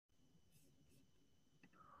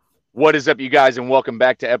What is up, you guys, and welcome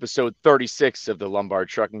back to episode 36 of the Lombard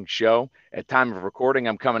Trucking Show. At time of recording,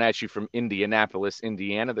 I'm coming at you from Indianapolis,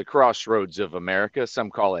 Indiana, the crossroads of America. Some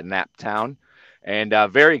call it Naptown. And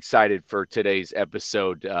very excited for today's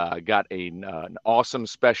episode. Got an awesome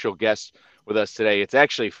special guest with us today. It's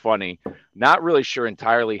actually funny. Not really sure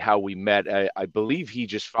entirely how we met. I believe he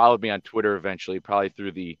just followed me on Twitter eventually, probably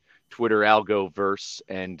through the Twitter algo verse.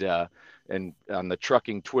 And on the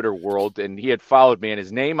trucking Twitter world, and he had followed me, and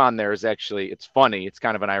his name on there is actually, it's funny, it's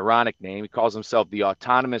kind of an ironic name. He calls himself the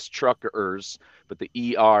Autonomous Truckers, but the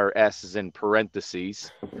ERS is in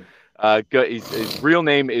parentheses. His real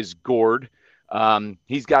name is Gord.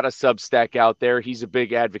 He's got a Substack out there. He's a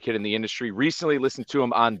big advocate in the industry. Recently listened to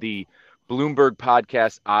him on the Bloomberg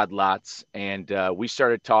podcast Odd Lots, and we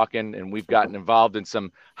started talking, and we've gotten involved in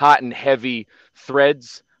some hot and heavy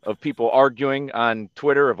threads of people arguing on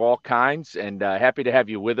Twitter of all kinds. And happy to have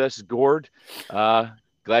you with us, Gord. Glad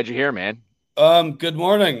you're here, man. Good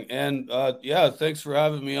morning, and yeah, thanks for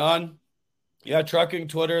having me on. Yeah, trucking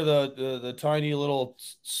Twitter, the tiny little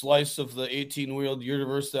slice of the 18-wheeled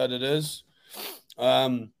universe that it is.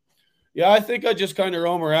 Um, yeah, I think I just kind of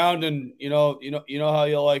roam around, and you know how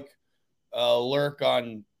you'll like lurk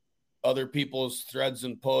on other people's threads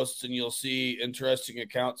and posts, and you'll see interesting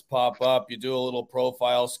accounts pop up. You do a little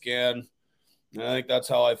profile scan. And I think that's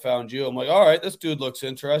how I found you. I'm like, all right, this dude looks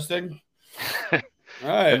interesting. All and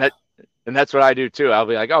right. that and that's what I do too. I'll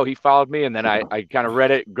be like, oh, he followed me, and then I kind of read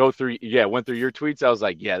it, go through, went through your tweets. I was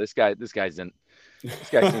like, yeah, this guy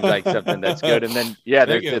seems like something that's good. And then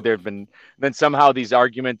Thank you. there've been then somehow these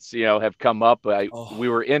arguments have come up. Oh, We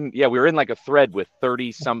were in like a thread with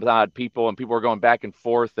 30 some odd people, and people were going back and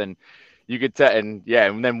forth, and you could tell. And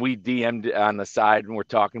then we DM'd on the side and we're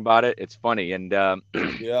talking about it. It's funny. And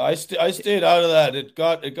yeah, I stayed out of that. It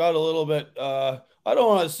got a little bit I don't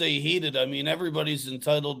want to say heated. I mean, everybody's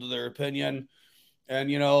entitled to their opinion.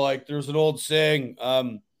 And like there's an old saying,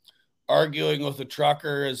 arguing with a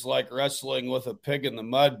trucker is like wrestling with a pig in the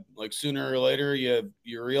mud. Like sooner or later you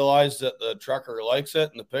realize that the trucker likes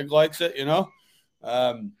it and the pig likes it, you know?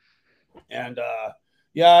 Um and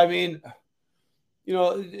yeah, I mean,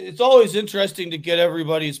 it's always interesting to get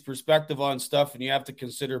everybody's perspective on stuff, and you have to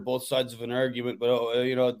consider both sides of an argument. But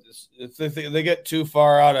if they get too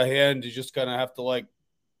far out of hand, you just kind of have to like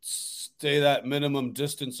stay that minimum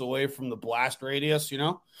distance away from the blast radius.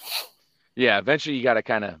 yeah, eventually you got to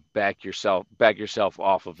kind of back yourself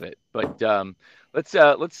off of it. But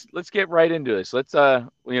let's get right into this. Let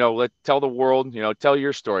tell the world, tell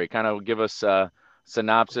your story. Kind of give us a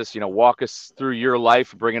synopsis. Walk us through your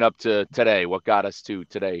life, bring it up to today. What got us to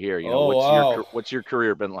today here? Oh What's your wow! what's your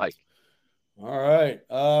career been like? All right.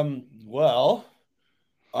 Well,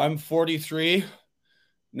 I'm 43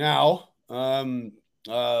 now.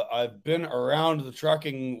 I've been around the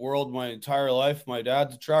trucking world my entire life. My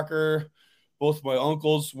dad's a trucker. Both my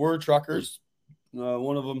uncles were truckers.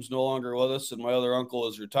 One of them's no longer with us, and my other uncle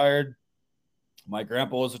is retired. My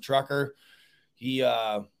grandpa was a trucker. He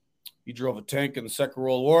drove a tank in the Second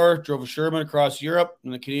World War, drove a Sherman across Europe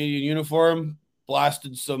in a Canadian uniform,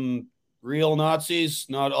 blasted some real Nazis,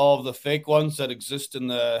 not all of the fake ones that exist in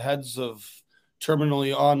the heads of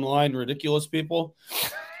terminally online ridiculous people.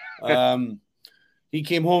 Um, he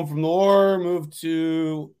came home from the war, moved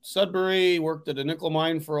to Sudbury, worked at a nickel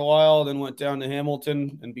mine for a while, then went down to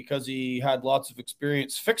Hamilton. And because he had lots of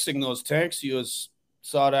experience fixing those tanks, he was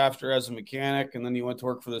sought after as a mechanic. And then he went to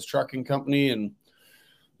work for this trucking company, and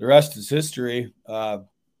the rest is history.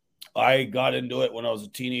 I got into it when I was a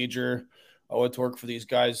teenager. I went to work for these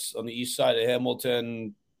guys on the east side of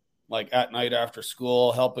Hamilton, like at night after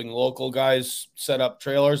school, helping local guys set up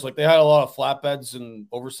trailers. Like they had a lot of flatbeds and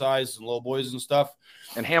oversized and low boys and stuff.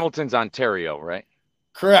 And Hamilton's Ontario, right?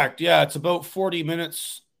 Correct. Yeah, it's about 40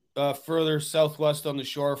 minutes further southwest on the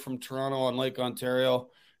shore from Toronto on Lake Ontario,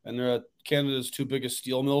 and they're Canada's two biggest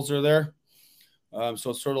steel mills are there. So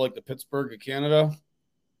it's sort of like the Pittsburgh of Canada,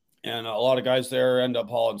 and a lot of guys there end up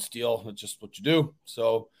hauling steel. It's just what you do.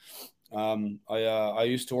 So I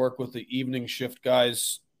used to work with the evening shift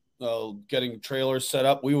guys, getting trailers set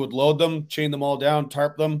up. We would load them, chain them all down,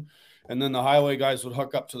 tarp them, and then the highway guys would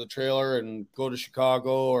hook up to the trailer and go to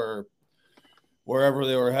Chicago or wherever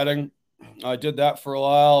they were heading. I did that for a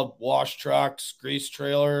while. Wash trucks, grease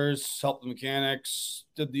trailers, helped the mechanics.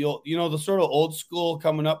 Did the old, the sort of old school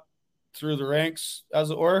coming up through the ranks,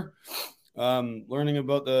 as it were. Learning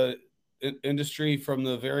about the industry from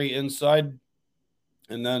the very inside.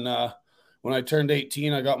 And then when I turned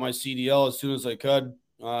 18, I got my CDL as soon as I could.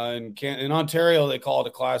 In Ontario, they call it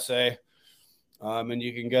a Class A, and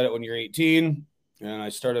you can get it when you're 18. And I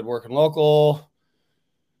started working local.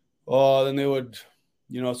 Then they would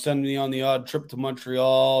send me on the odd trip to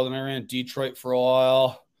Montreal. Then I ran Detroit for a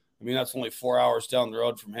while. I mean, that's only 4 hours down the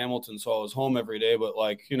road from Hamilton, so I was home every day. But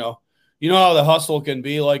how the hustle can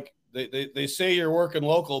be. Like they say you're working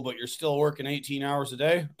local, but you're still working 18 hours a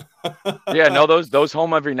day. Yeah, no, those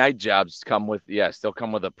home every night jobs still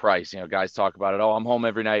come with a price. Guys talk about it. Oh, I'm home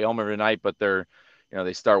every night, but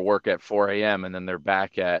they start work at 4 a.m. and then they're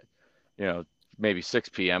back at, you know, maybe 6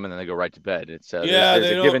 p.m. and then they go right to bed. It's Yeah, there's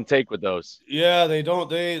they a give don't. and take with those. Yeah, they don't.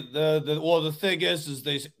 The thing is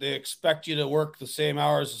they expect you to work the same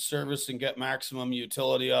hours of service and get maximum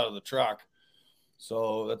utility out of the truck.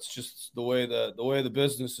 So that's just the way the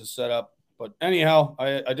business is set up. But anyhow,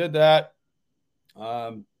 I did that.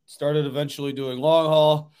 Started eventually doing long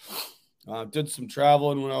haul. Did some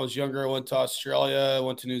traveling when I was younger. I went to Australia,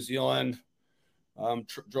 went to New Zealand,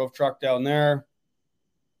 drove truck down there.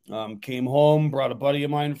 Came home, brought a buddy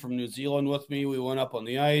of mine from New Zealand with me. We went up on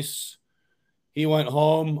the ice. He went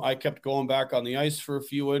home. I kept going back on the ice for a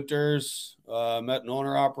few winters. Met an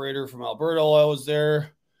owner operator from Alberta while I was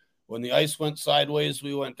there. When the ice went sideways,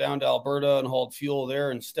 we went down to Alberta and hauled fuel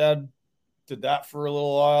there instead. Did that for a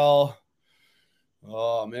little while.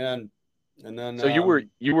 Oh man. And then So were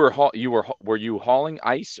you hauling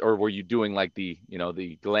ice, or were you doing like the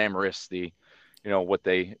glamorous, what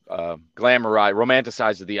they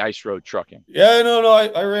romanticize of the ice road trucking? yeah, no.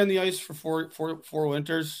 I ran the ice for four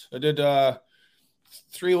winters. I did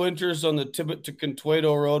 3 winters on the Tibbet to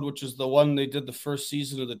Contuedo Road, which is the one they did the first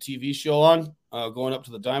season of the TV show on, going up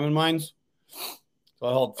to the diamond mines. So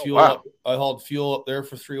I hauled Oh, fuel wow. up. I hauled fuel up there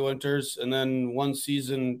for 3 winters, and then one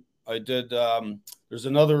season I did. There's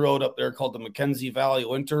another road up there called the Mackenzie Valley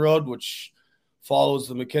Winter Road, which follows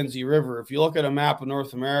the Mackenzie River. If you look at a map of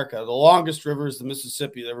North America, the longest river is the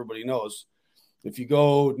Mississippi that everybody knows. If you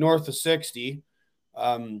go north of 60,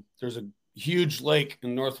 there's a huge lake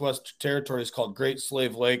in Northwest Territories called Great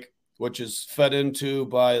Slave Lake, which is fed into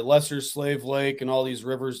by Lesser Slave Lake and all these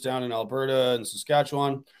rivers down in Alberta and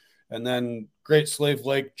Saskatchewan. And then Great Slave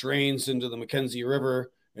Lake drains into the Mackenzie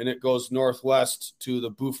River, and it goes northwest to the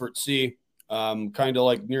Beaufort Sea, kind of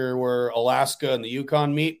like near where Alaska and the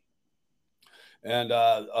Yukon meet. And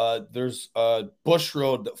there's a bush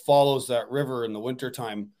road that follows that river in the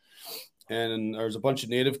wintertime. And there's a bunch of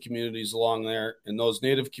native communities along there. And those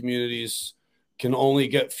native communities can only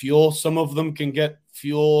get fuel. Some of them can get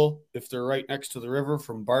fuel if they're right next to the river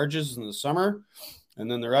from barges in the summer. And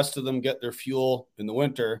then the rest of them get their fuel in the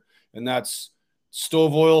winter. And that's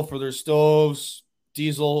stove oil for their stoves,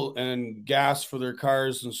 diesel and gas for their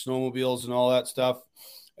cars and snowmobiles and all that stuff.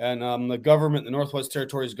 And the Northwest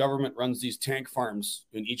Territories government runs these tank farms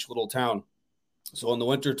in each little town. So in the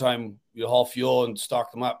wintertime, you haul fuel and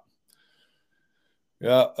stock them up.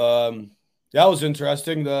 Yeah, that was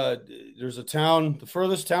interesting. There's a town, the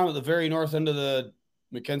furthest town at the very north end of the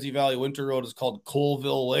Mackenzie Valley Winter Road is called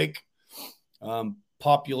Colville Lake.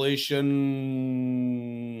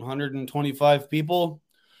 Population 125 people.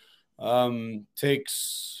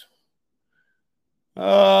 Takes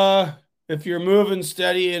if you're moving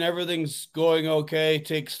steady and everything's going okay,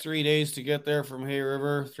 takes 3 days to get there from Hay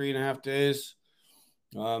River, 3.5 days.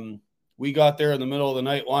 We got there in the middle of the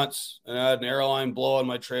night once, and I had an airline blow on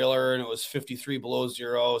my trailer, and it was 53 below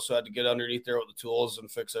zero, so I had to get underneath there with the tools and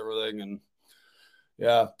fix everything. And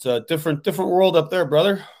yeah, it's a different world up there,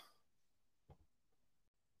 brother.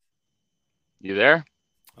 You there?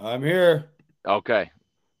 I'm here. Okay.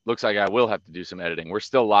 Looks like I will have to do some editing. We're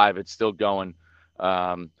still live. It's still going.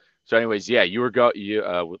 So anyways, yeah,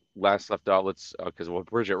 you last left out. Let's, cause we'll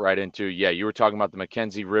bridge it right into, yeah, you were talking about the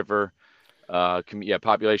Mackenzie River,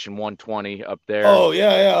 population 120 up there. Oh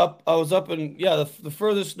yeah. I was up in the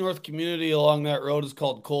furthest north community along that road is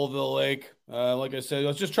called Colville Lake. Like I said, I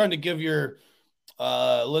was just trying to give your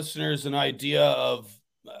listeners an idea of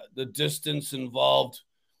the distance involved.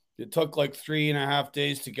 It took like 3.5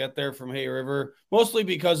 days to get there from Hay River, mostly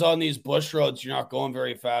because on these bush roads, you're not going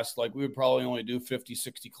very fast. Like we would probably only do 50,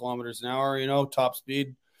 60 kilometers an hour, top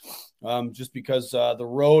speed, just because the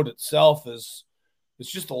road itself it's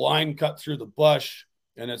just a line cut through the bush,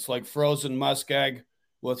 and it's like frozen muskeg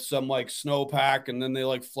with some like snowpack, and then they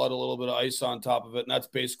like flood a little bit of ice on top of it. And that's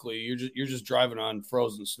basically, you're just driving on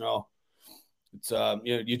frozen snow. It's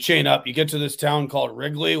you chain up, you get to this town called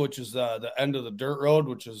Wrigley, which is the end of the dirt road,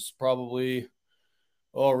 which is probably,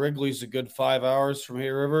 Wrigley's a good 5 hours from Hay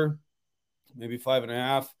River, maybe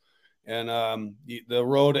 5.5. And the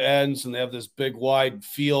road ends, and they have this big wide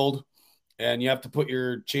field, and you have to put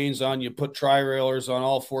your chains on. You put tri-railers on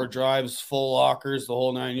all 4 drives, full lockers, the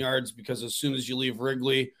whole 9 yards, because as soon as you leave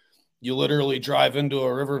Wrigley, you literally drive into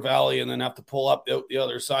a river valley and then have to pull up the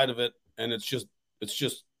other side of it. And it's just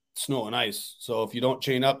snow and ice. So if you don't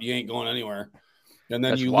chain up, you ain't going anywhere. And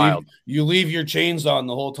then That's wild. you leave your chains on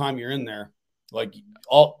the whole time you're in there. Like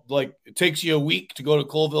all like it takes you a week to go to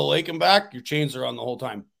Colville Lake and back. Your chains are on the whole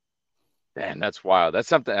time. Man, that's wild. That's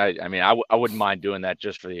something I mean, I wouldn't mind doing that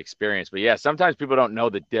just for the experience. But yeah, sometimes people don't know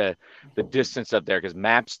the distance up there because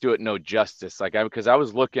maps do it no justice. Like because I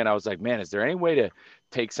was looking, I was like, man, is there any way to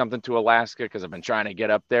take something to Alaska? Because I've been trying to get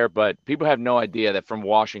up there, but people have no idea that from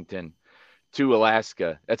Washington to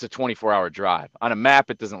Alaska, that's a 24-hour drive. On a map,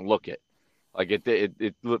 it doesn't look it. Like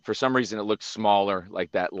it for some reason it looks smaller,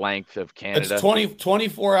 like that length of It's Canada.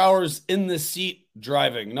 24 hours in the seat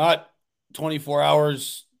driving, not 24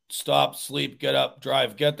 hours stop, sleep, get up,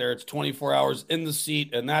 drive, get there. It's 24 hours in the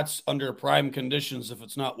seat, and that's under prime conditions if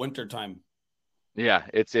it's not wintertime. Yeah,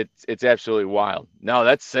 it's absolutely wild. No,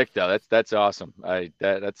 that's sick though. That's awesome.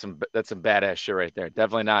 That's some badass shit right there.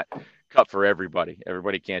 Definitely not cut for everybody.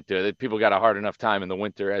 Everybody can't do it. People got a hard enough time in the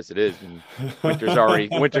winter as it is, and winter's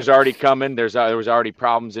already coming. There was already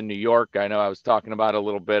problems in New York. I know I was talking about it a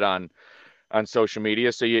little bit on social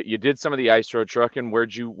media. So you did some of the ice road trucking.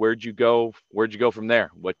 Where'd you go? Where'd you go from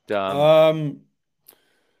there? What um,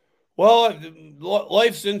 Well,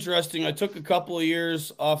 life's interesting. I took a couple of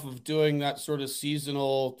years off of doing that sort of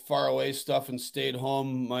seasonal far away stuff and stayed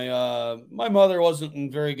home. My mother wasn't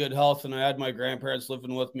in very good health, and I had my grandparents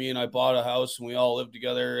living with me, and I bought a house and we all lived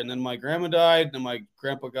together. And then my grandma died, and then my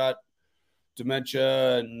grandpa got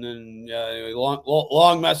dementia, and then yeah, anyway,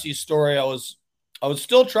 long messy story. I was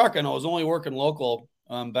still trucking. I was only working local,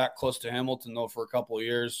 back close to Hamilton though for a couple of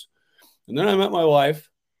years, and then I met my wife,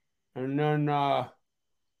 and then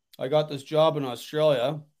I got this job in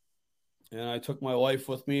Australia, and I took my wife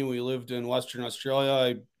with me. We lived in Western Australia.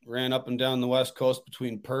 I ran up and down the west coast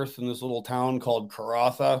between Perth and this little town called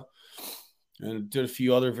Karratha, and did a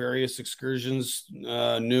few other various excursions,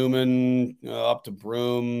 Newman, up to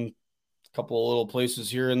Broome, a couple of little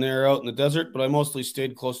places here and there out in the desert, but I mostly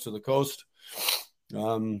stayed close to the coast.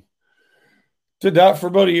 Um, did that for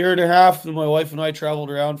about a year and a half. And my wife and I traveled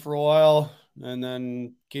around for a while and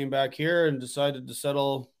then came back here and decided to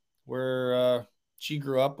settle where she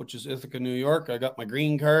grew up, which is Ithaca, New York. I got my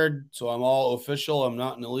green card, so I'm all official. I'm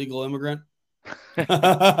not an illegal immigrant. you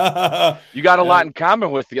got a lot And in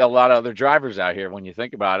common with a lot of other drivers out here when you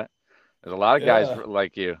think about it. There's a lot of guys yeah,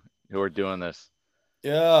 like you who are doing this.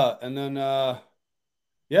 yeah. And then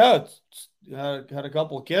yeah, had a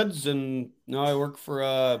couple of kids, and now I work for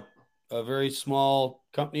a very small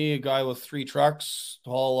company, a guy with three trucks to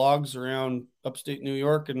haul logs around upstate New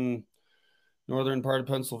York and northern part of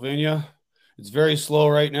Pennsylvania. It's very slow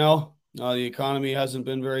right now. The economy hasn't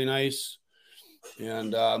been very nice,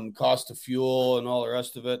 and cost of fuel and all the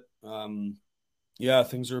rest of it. Yeah,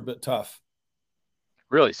 things are a bit tough.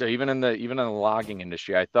 Really? So even in the logging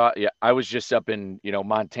industry, I thought, yeah, I was just up in,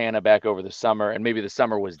 Montana back over the summer, and maybe the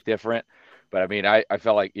summer was different, but I mean, I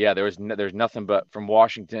felt like, yeah, there's nothing but from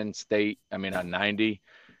Washington State. I mean, on 90,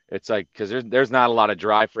 it's like because there's not a lot of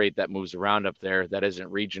dry freight that moves around up there that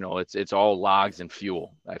isn't regional. It's all logs and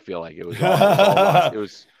fuel. I feel like it was all logs. It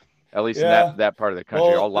was at least in that Yeah. that part of the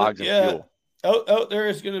country, all Well, logs and yeah. fuel. Out there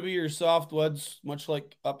is going to be your softwoods, much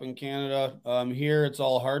like up in Canada. Here it's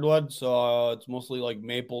all hardwood, so it's mostly like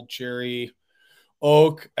maple, cherry,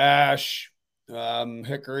 oak, ash,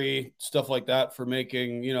 hickory, stuff like that for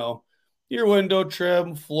making, your window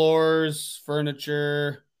trim, floors,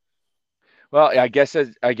 furniture. Well, I guess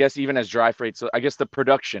even as dry freight, so I guess the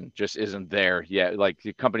production just isn't there yet. Like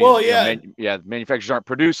the companies, Well, yeah, manufacturers aren't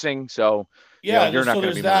producing, so yeah. you're not So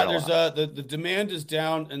going to there's be moving that. a There's lot. the demand is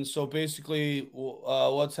down, and so basically,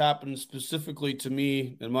 what's happened specifically to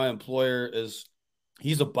me and my employer is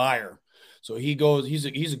he's a buyer. So he's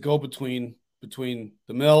a go between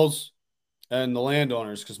the mills and the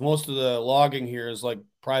landowners because most of the logging here is like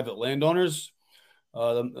private landowners.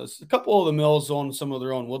 A couple of the mills own some of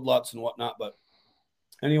their own woodlots and whatnot, but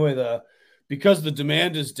anyway, the because the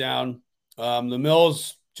demand is down, the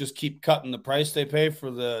mills just keep cutting the price they pay for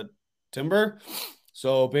the timber.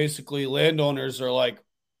 So basically, landowners are like,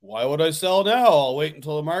 "Why would I sell now? I'll wait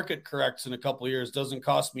until the market corrects in a couple of years. Doesn't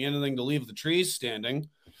cost me anything to leave the trees standing."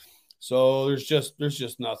 So there's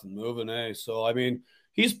just nothing moving, eh? So I mean,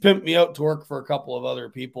 he's pimped me out to work for a couple of other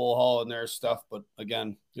people hauling their stuff, but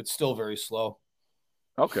again, it's still very slow.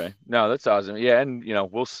 Okay. No, that's awesome. Yeah, and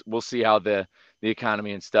we'll see how the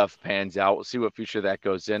economy and stuff pans out. We'll see what future that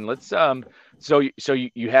goes in. Let's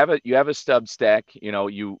you have a stub stack,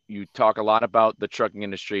 you talk a lot about the trucking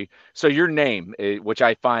industry. So your name, which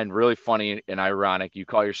I find really funny and ironic, you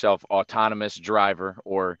call yourself autonomous driver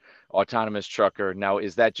or autonomous trucker. Now,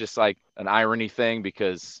 is that just like an irony thing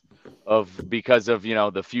because of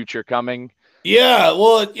the future coming? Yeah,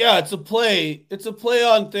 well, yeah, it's a play. It's a play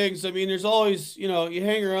on things. I mean, there's always, you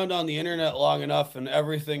hang around on the internet long enough and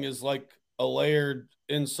everything is like a layered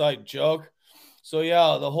inside joke. So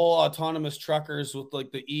yeah, the whole autonomous truckers with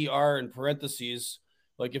like the ER in parentheses,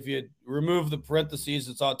 like if you remove the parentheses,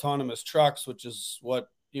 it's autonomous trucks, which is what,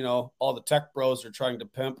 all the tech bros are trying to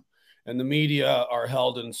pimp and the media are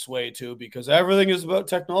held in sway to because everything is about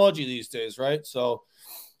technology these days, right? So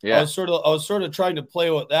Yeah. I was sort of trying to play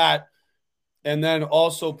with that and then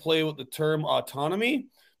also play with the term autonomy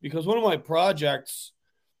because one of my projects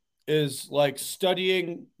is like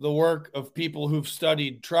studying the work of people who've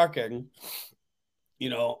studied trucking.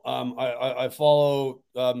 I follow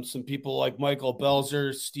some people like Michael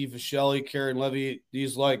Belzer, Steve Vishelli, Karen Levy,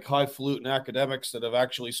 these like highfalutin academics that have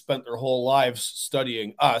actually spent their whole lives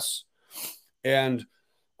studying us. And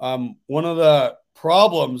one of the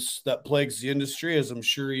problems that plagues the industry, as I'm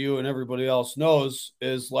sure you and everybody else knows,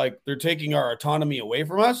 is like they're taking our autonomy away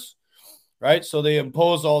from us, right? So they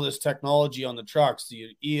impose all this technology on the trucks,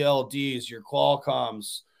 the ELDs, your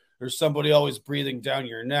Qualcomms. There's somebody always breathing down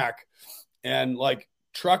your neck. And like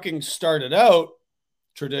trucking started out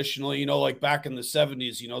traditionally, like back in the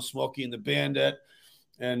 70s, Smokey and the Bandit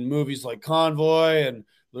and movies like Convoy. And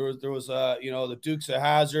there was the Dukes of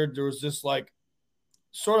Hazzard. There was this like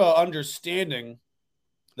sort of understanding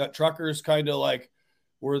that truckers kind of like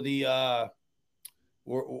were the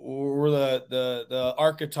were the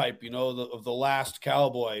archetype, of the last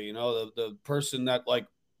cowboy, the person that like,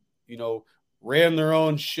 you know, ran their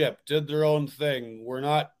own ship, did their own thing, were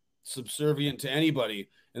not subservient to anybody,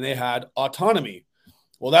 and they had autonomy.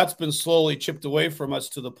 Well, that's been slowly chipped away from us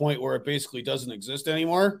to the point where it basically doesn't exist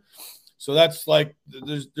anymore. So that's like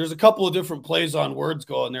there's a couple of different plays on words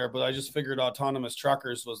going there, but I just figured autonomous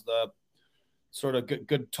truckers was the sort of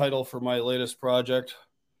good title for my latest project.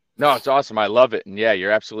 No, it's awesome. I love it. And yeah,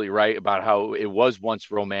 you're absolutely right about how it was once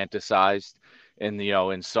romanticized in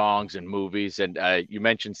in songs and movies. And you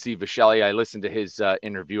mentioned Steve Vishelli. I listened to his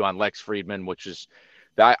interview on Lex Friedman, which is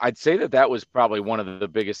that I'd say that that was probably one of the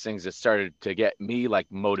biggest things that started to get me like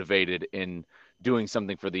motivated in doing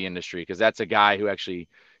something for the industry because that's a guy who actually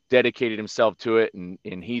dedicated himself to it and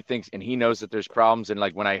he thinks and he knows that there's problems and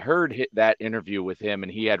like when I heard that interview with him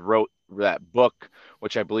and he had wrote that book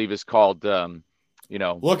which I believe is called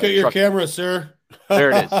Look at your truck. camera, sir.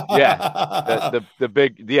 There it is. Yeah. The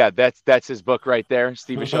big yeah, that's his book right there,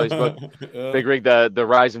 Steve Shelley's book. Big Rig, the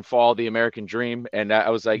rise and fall of the American dream. And I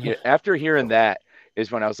was like, after hearing that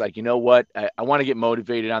is when I was like, you know what? I want to get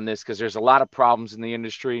motivated on this because there's a lot of problems in the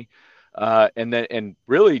industry. And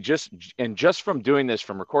really just from doing this,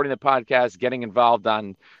 from recording the podcast, getting involved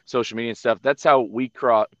on social media and stuff, that's how we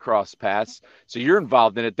cross paths. So you're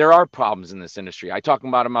involved in it. There are problems in this industry. I talk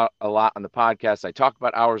about them a lot on the podcast. I talk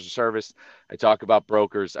about hours of service. I talk about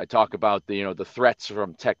brokers. I talk about the threats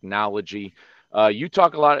from technology. You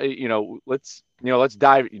talk a lot. Let's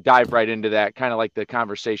dive right into that. Kind of like the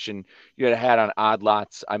conversation you had on odd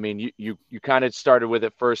lots. I mean, you kind of started with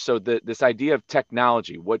it first. So this idea of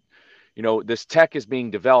technology, what this tech is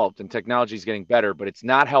being developed and technology is getting better, but it's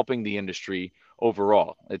not helping the industry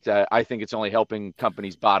overall. I think it's only helping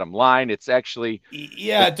companies' bottom line. It's actually,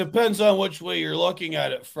 Yeah, it depends on which way you're looking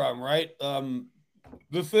at it from, right?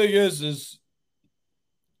 The thing is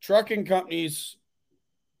trucking companies.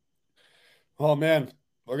 Oh man,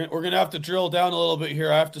 we're gonna have to drill down a little bit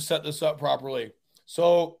here. I have to set this up properly.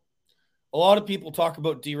 So, a lot of people talk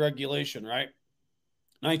about deregulation, right?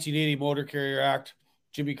 1980 Motor Carrier Act,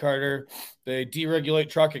 Jimmy Carter, they deregulate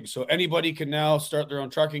trucking. So anybody can now start their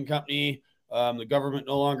own trucking company. The government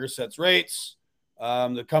no longer sets rates.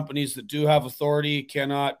 The companies that do have authority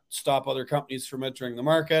cannot stop other companies from entering the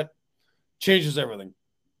market. Changes everything.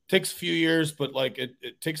 Takes a few years, but like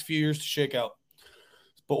it takes a few years to shake out.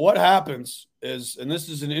 But what happens is, and this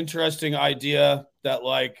is an interesting idea that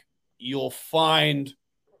like you'll find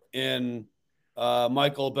in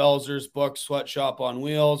Michael Belzer's book, Sweatshop on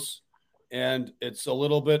Wheels. And it's a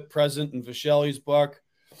little bit present in Vishelli's book.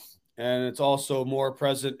 And it's also more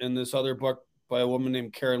present in this other book by a woman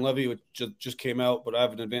named Karen Levy, which just came out, but I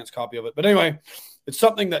have an advanced copy of it. But anyway, it's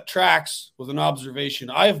something that tracks with an observation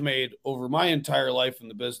I've made over my entire life in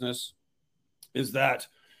the business is that,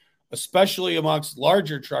 especially amongst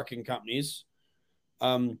larger trucking companies,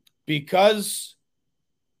 because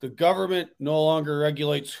the government no longer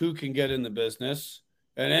regulates who can get in the business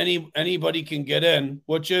and anybody can get in,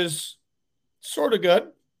 which is sort of good,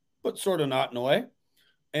 but sort of not in a way.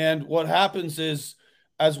 And what happens is,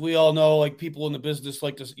 as we all know, like people in the business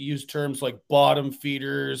like to use terms like bottom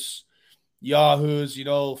feeders, yahoos,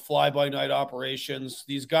 fly by night operations.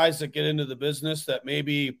 These guys that get into the business that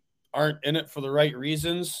maybe aren't in it for the right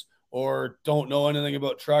reasons or don't know anything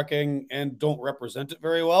about trucking and don't represent it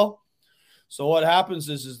very well. So what happens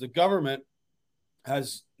is the government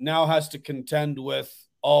has to contend with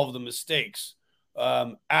all of the mistakes,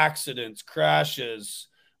 accidents, crashes,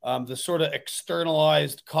 the sort of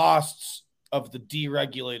externalized costs of the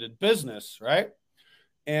deregulated business, right?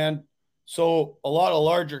 And so a lot of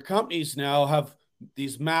larger companies now have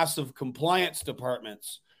these massive compliance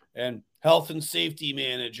departments and health and safety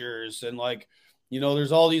managers and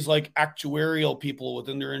there's all these like actuarial people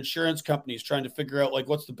within their insurance companies trying to figure out like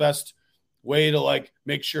what's the best way to like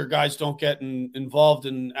make sure guys don't get involved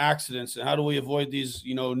in accidents and how do we avoid these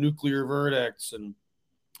nuclear verdicts. And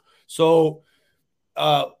so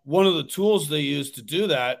one of the tools they use to do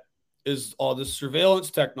that is all this surveillance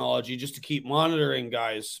technology just to keep monitoring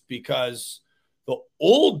guys, because the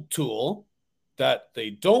old tool that they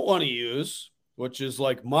don't want to use, which is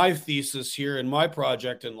like my thesis here in my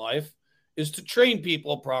project in life, is to train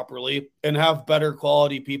people properly and have better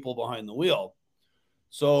quality people behind the wheel.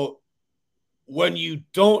 So when you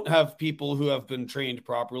don't have people who have been trained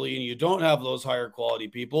properly and you don't have those higher quality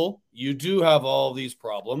people, you do have all of these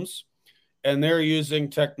problems. And they're using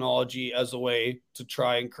technology as a way to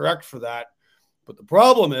try and correct for that. But the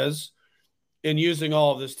problem is, in using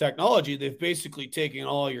all of this technology, they've basically taken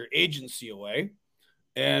all your agency away.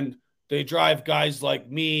 And they drive guys like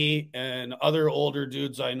me and other older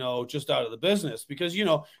dudes I know just out of the business. Because,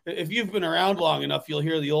 if you've been around long enough, you'll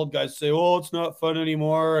hear the old guys say, oh, it's not fun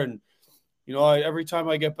anymore. And, every time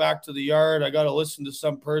I get back to the yard, I got to listen to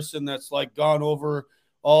some person that's like gone over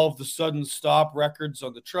all of the sudden stop records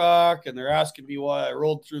on the truck. And they're asking me why I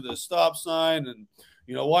rolled through the stop sign and,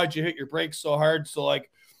 why'd you hit your brakes so hard? So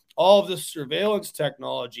like all of this surveillance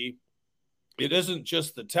technology, it isn't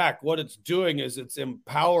just the tech. What it's doing is it's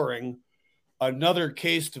empowering another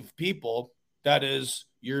caste of people, that is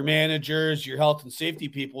your managers, your health and safety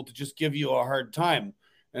people, to just give you a hard time.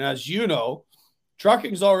 And as you know,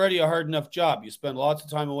 trucking's already a hard enough job. You spend lots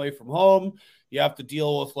of time away from home. You have to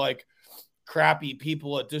deal with like crappy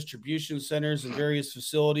people at distribution centers and various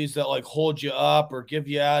facilities that like hold you up or give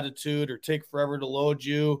you attitude or take forever to load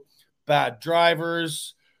you, bad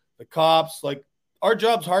drivers, the cops. Like our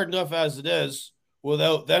job's hard enough as it is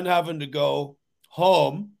without then having to go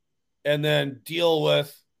home and then deal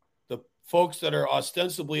with the folks that are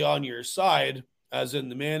ostensibly on your side, as in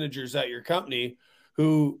the managers at your company,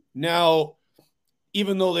 who now,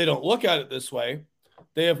 even though they don't look at it this way,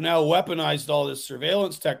 they have now weaponized all this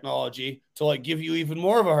surveillance technology to like give you even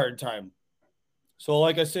more of a hard time. So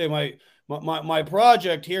like I say, my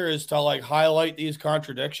project here is to like highlight these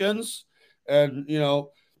contradictions and,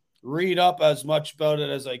 read up as much about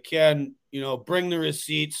it as I can, bring the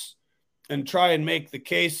receipts and try and make the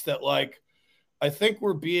case that like, I think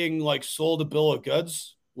we're being like sold a bill of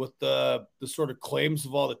goods with the sort of claims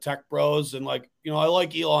of all the tech bros. And like, I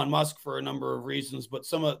like Elon Musk for a number of reasons, but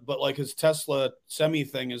like his Tesla semi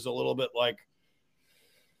thing is a little bit like,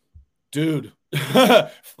 dude,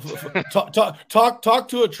 talk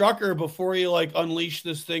to a trucker before you like unleash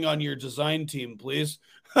this thing on your design team, please.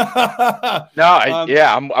 I'm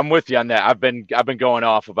with you on that. I've been going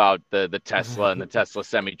off about the Tesla and the Tesla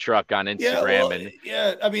semi truck on Instagram.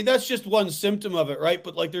 I mean, that's just one symptom of it, right?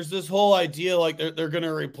 But like, there's this whole idea like they're going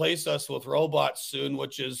to replace us with robots soon,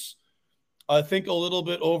 which is, I think, a little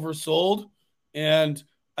bit oversold. And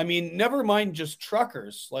I mean, never mind just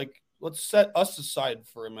truckers. Like, let's set us aside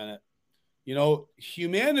for a minute.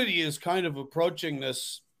 Humanity is kind of approaching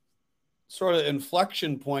this sort of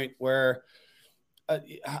inflection point where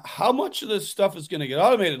how much of this stuff is going to get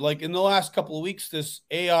automated? Like in the last couple of weeks, this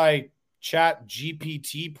AI chat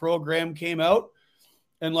GPT program came out,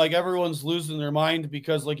 and like everyone's losing their mind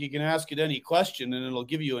because like you can ask it any question and it'll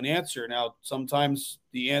give you an answer. Now, sometimes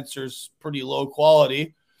the answer's pretty low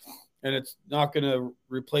quality and it's not going to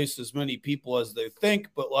replace as many people as they think.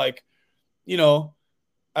 But like,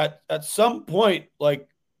 at some point, like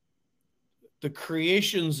the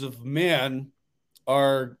creations of man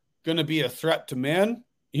are going to be a threat to man.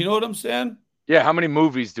 You know what I'm saying? Yeah. How many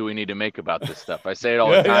movies do we need to make about this stuff? I say it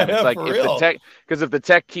all the time. It's like if the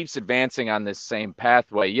tech keeps advancing on this same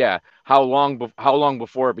pathway, how long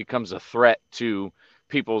before it becomes a threat to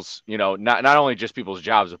people's, not only just people's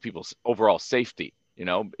jobs, but people's overall safety,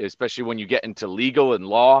 especially when you get into legal and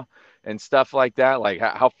law and stuff like that. Like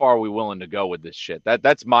how far are we willing to go with this shit?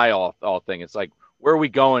 That's my all thing. It's like, where are we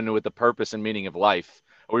going with the purpose and meaning of life?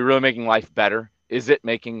 Are we really making life better? Is it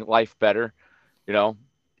making life better?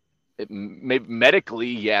 Maybe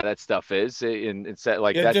medically, that stuff is. And it's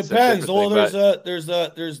like it that's depends. Well,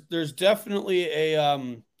 there's definitely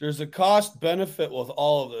there's a cost benefit with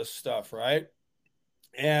all of this stuff, right?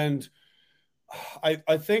 And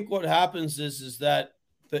I think what happens is that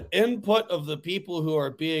the input of the people who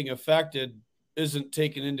are being affected isn't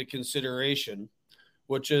taken into consideration,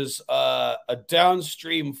 which is a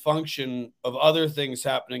downstream function of other things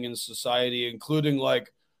happening in society, including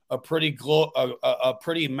like a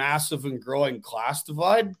pretty massive and growing class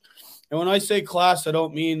divide. And when I say class, I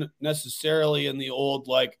don't mean necessarily in the old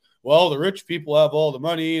like, well, the rich people have all the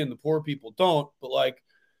money and the poor people don't, but like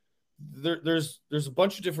there's a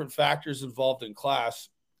bunch of different factors involved in class.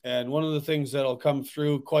 And one of the things that'll come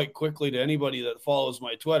through quite quickly to anybody that follows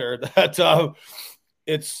my Twitter that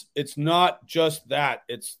it's not just that.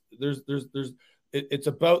 It's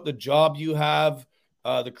about the job you have,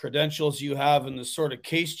 the credentials you have, and the sort of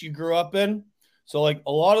caste you grew up in. So like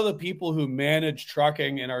a lot of the people who manage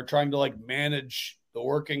trucking and are trying to like manage the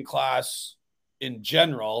working class in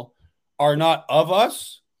general are not of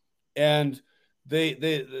us, and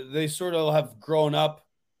they sort of have grown up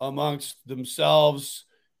amongst themselves,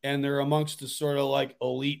 and they're amongst the sort of like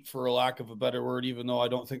elite, for lack of a better word, even though I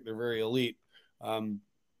don't think they're very elite.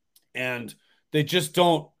 And they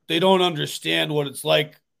don't understand what it's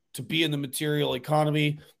like to be in the material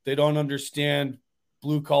economy. They don't understand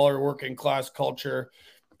blue collar working class culture,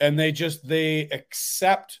 and they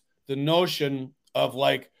accept the notion of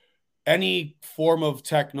like any form of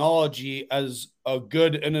technology as a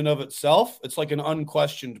good in and of itself. It's like an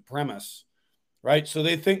unquestioned premise, right? So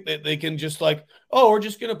they think that they can just like, oh, we're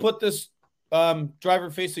just going to put this driver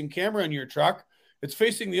facing camera in your truck. It's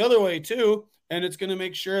facing the other way too, and it's going to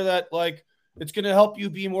make sure that like it's going to help you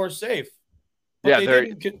be more safe. But Yeah,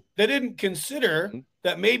 they didn't consider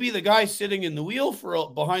that maybe the guy sitting in the wheel for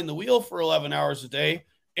behind the wheel for 11 hours a day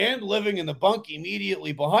and living in the bunk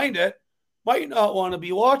immediately behind it might not want to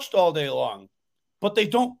be watched all day long. But they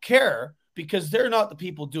don't care because they're not the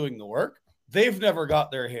people doing the work. They've never got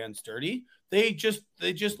their hands dirty. They just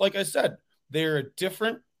like I said, they're a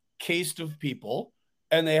different caste of people,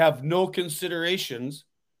 and they have no considerations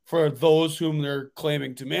for those whom they're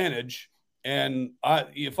claiming to manage. And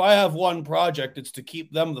if I have one project, it's to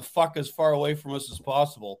keep them the fuck as far away from us as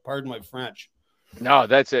possible. Pardon my French. No,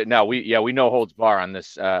 that's it. No, we know holds bar on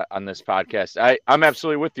this podcast. I'm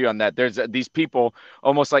absolutely with you on that. There's these people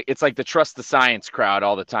almost like it's like the trust the science crowd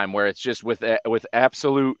all the time, where it's just with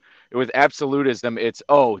absolutism. It's,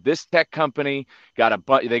 oh, this tech company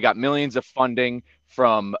they got millions of funding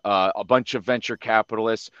from a bunch of venture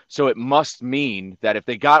capitalists, so it must mean that if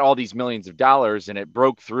they got all these millions of dollars and it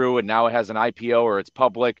broke through and now it has an IPO or it's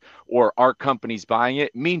public or our company's buying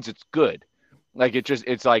it, means it's good. Like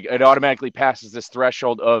it's like it automatically passes this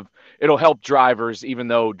threshold of it'll help drivers, even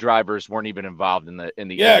though drivers weren't even involved in the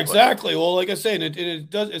Yeah, input. exactly. Well, like I say, it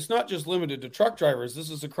does. It's not just limited to truck drivers. This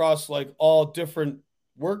is across like all different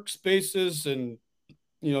workspaces and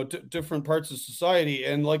different parts of society.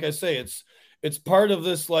 And like I say, it's part of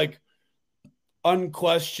this like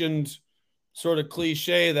unquestioned sort of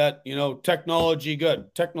cliche that technology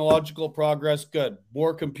good, technological progress good,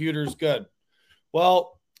 more computers good.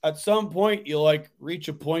 Well, at some point you like reach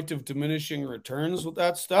a point of diminishing returns with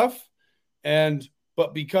that stuff,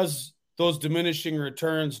 but because those diminishing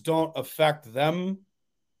returns don't affect them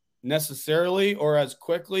necessarily or as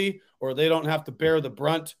quickly, or they don't have to bear the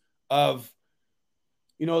brunt of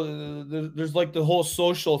there's like the whole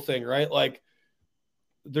social thing, right? Like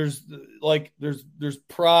there's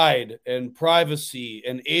pride and privacy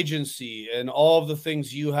and agency and all of the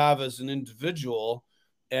things you have as an individual,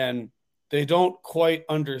 and they don't quite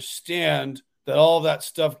understand that all of that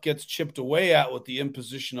stuff gets chipped away at with the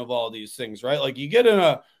imposition of all these things, right? Like you get in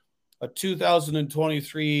a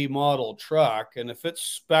 2023 model truck, and if it's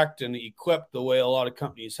spec'd and equipped the way a lot of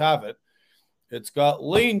companies have it, it's got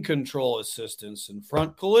lane control assistance and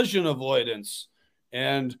front collision avoidance,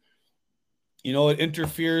 and it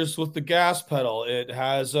interferes with the gas pedal. It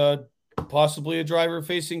has possibly a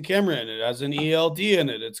driver-facing camera in it. It has an ELD in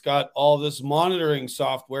it. It's got all this monitoring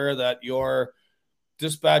software that your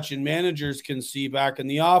dispatch and managers can see back in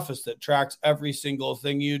the office that tracks every single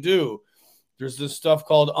thing you do. There's this stuff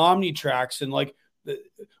called OmniTracks, and like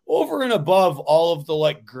over and above all of the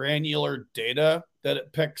like granular data that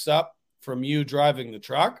it picks up from you driving the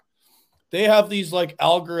truck, they have these like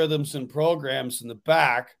algorithms and programs in the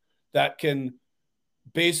back that can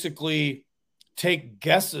basically take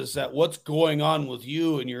guesses at what's going on with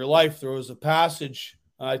you in your life. There was a passage,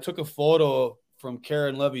 I took a photo from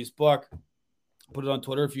Karen Levy's book, put it on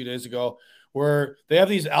Twitter a few days ago, where they have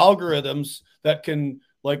these algorithms that can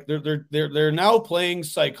like they're now playing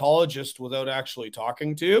psychologist without actually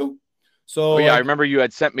talking to you. So I remember you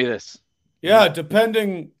had sent me this. Yeah,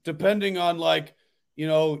 depending on like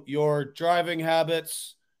your driving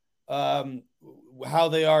habits, how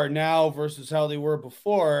they are now versus how they were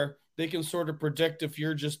before, they can sort of predict if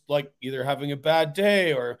you're just like either having a bad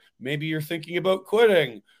day, or maybe you're thinking about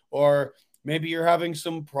quitting, or maybe you're having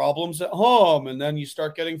some problems at home, and then you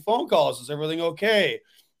start getting phone calls. Is everything okay?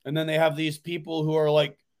 And then they have these people who are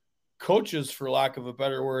like coaches, for lack of a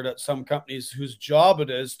better word, at some companies whose job it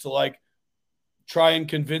is to like try and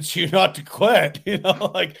convince you not to quit.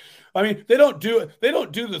 Like, I mean, they don't do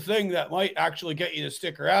the thing that might actually get you to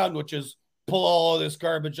stick around, which is pull all of this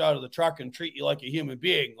garbage out of the truck and treat you like a human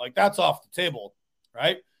being. Like, that's off the table,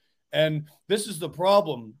 right? And this is the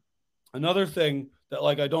problem. Another thing that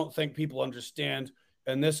like I don't think people understand,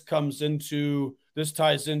 and this ties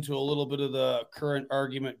into a little bit of the current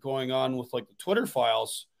argument going on with like the Twitter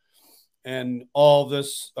files and all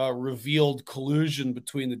this revealed collusion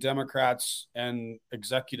between the Democrats and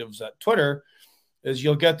executives at Twitter, is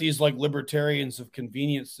you'll get these like libertarians of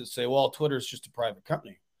convenience that say, well, Twitter is just a private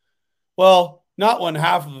company. Well, not when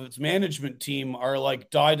half of its management team are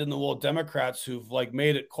like dyed in the wool Democrats who've like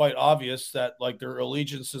made it quite obvious that like their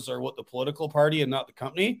allegiances are with the political party and not the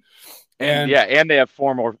company. And And yeah, and they have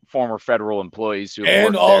former federal employees who have and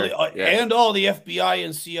worked all there. the Yeah. all the FBI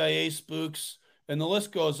and CIA spooks, and the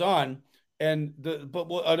list goes on. And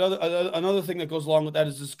another thing that goes along with that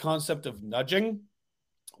is this concept of nudging,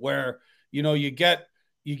 where you get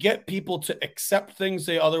people to accept things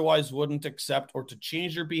they otherwise wouldn't accept, or to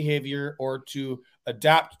change their behavior, or to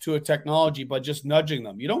adapt to a technology by just nudging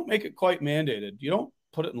them. You don't make it quite mandated. You don't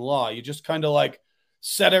put it in law. You just kind of like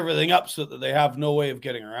set everything up so that they have no way of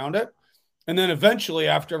getting around it. And then eventually,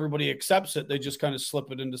 after everybody accepts it, they just kind of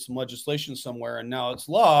slip it into some legislation somewhere, and now it's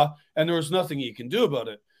law, and there was nothing you can do about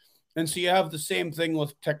it. And so you have the same thing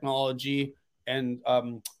with technology and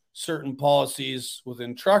certain policies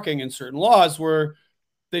within trucking and certain laws where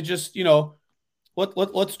they just,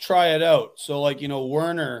 let's try it out. So, like,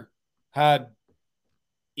 Werner had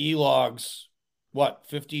e-logs, what,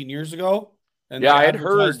 15 years ago? And Yeah, they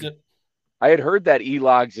advertised it. I had heard that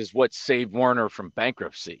e-logs is what saved Warner from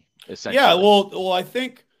bankruptcy, Yeah, essentially. well, I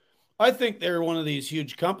think they're one of these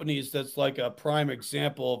huge companies that's like a prime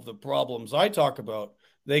example of the problems I talk about.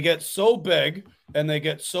 They get so big and they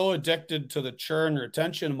get so addicted to the churn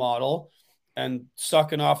retention model and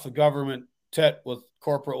sucking off the government tit with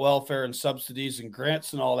corporate welfare and subsidies and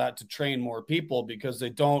grants and all that to train more people because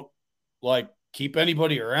they don't like keep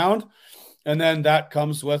anybody around. And then that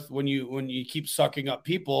comes with when you keep sucking up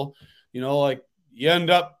people, like you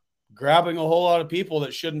end up grabbing a whole lot of people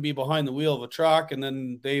that shouldn't be behind the wheel of a truck, and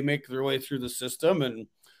then they make their way through the system and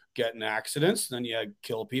get in accidents, and then you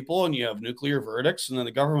kill people and you have nuclear verdicts, and then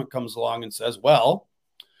the government comes along and says, well,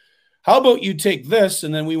 how about you take this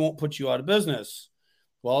and then we won't put you out of business.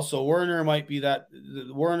 Well, so Werner might be that.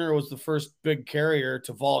 Werner was the first big carrier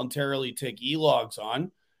to voluntarily take e-logs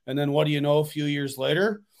on, and then what do you know, a few years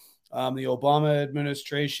later, the Obama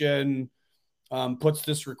administration puts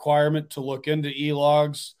this requirement to look into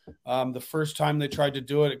e-logs. The first time they tried to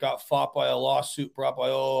do it, it got fought by a lawsuit brought by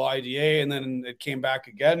OIDA, and then it came back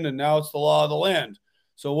again, and now it's the law of the land.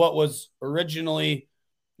 So what was originally,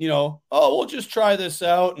 oh, we'll just try this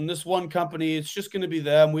out, and this one company, it's just going to be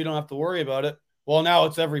them. We don't have to worry about it. Well, now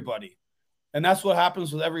it's everybody. And that's what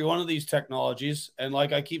happens with every one of these technologies. And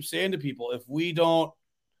like I keep saying to people, if we don't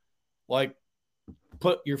like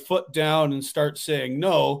put your foot down and start saying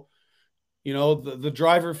no, the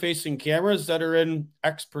driver facing cameras that are in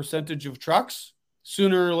X percentage of trucks,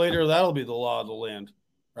 sooner or later, that'll be the law of the land,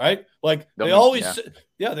 right? Like Yeah.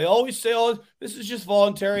 they always say, oh, this is just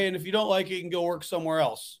voluntary. And if you don't like it, you can go work somewhere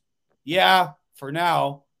else. Yeah, for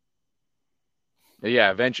now.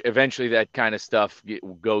 Yeah, eventually that kind of stuff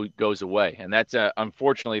goes away, and that's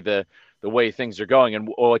unfortunately the way things are going. And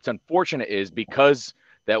what's unfortunate is because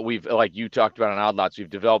that we've, like you talked about on Odd Lots, we've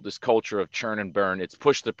developed this culture of churn and burn. It's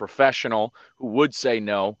pushed the professional who would say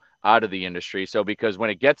no out of the industry. So because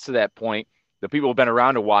when it gets to that point, the people who've been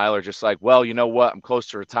around a while are just like, well, you know what, I'm close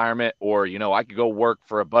to retirement, or I could go work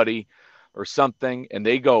for a buddy or something, and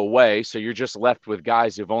they go away. So you're just left with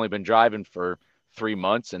guys who've only been driving for 3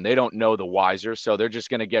 months and they don't know the wiser. So they're just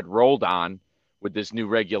going to get rolled on with this new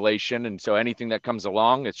regulation. And so anything that comes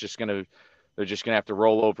along, they're just going to have to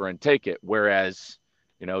roll over and take it. Whereas,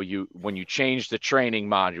 when you change the training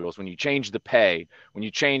modules, when you change the pay, when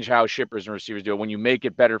you change how shippers and receivers do it, when you make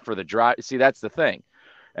it better for the driver, see, that's the thing.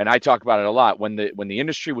 And I talk about it a lot. When the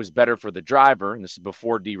industry was better for the driver, and this is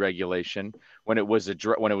before deregulation, when it was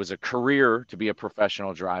a career to be a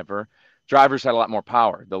professional driver, drivers had a lot more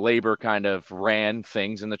power. The labor kind of ran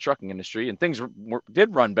things in the trucking industry, and things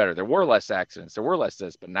did run better. There were less accidents, there were less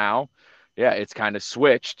this, but now, yeah, it's kind of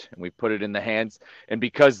switched, and we put it in the hands. And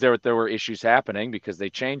because there were issues happening, because they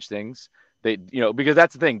changed things, Because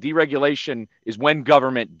that's the thing. Deregulation is when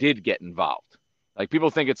government did get involved. Like people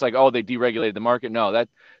think it's like, oh, they deregulated the market. No,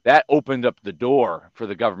 that opened up the door for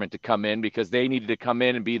the government to come in because they needed to come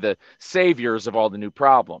in and be the saviors of all the new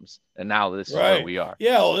problems. And now this is where Right. we are.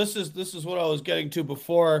 Yeah. Well, this is what I was getting to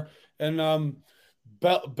before, and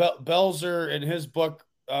Belzer in his book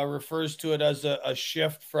refers to it as a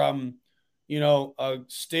shift from,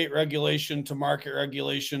 state regulation to market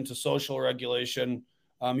regulation to social regulation.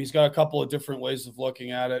 He's got a couple of different ways of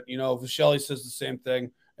looking at it. Vishelli says the same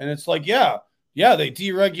thing, and it's like, yeah, they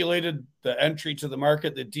deregulated the entry to the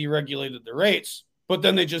market, they deregulated the rates, but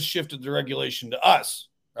then they just shifted the regulation to us,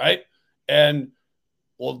 right? And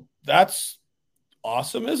well, that's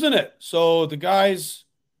awesome, isn't it? So the guys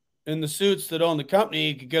in the suits that own the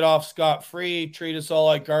company could get off scot-free, treat us all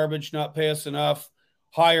like garbage, not pay us enough,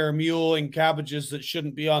 hire mule and cabbages that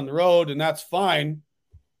shouldn't be on the road, and that's fine.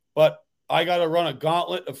 But I got to run a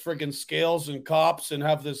gauntlet of friggin' scales and cops and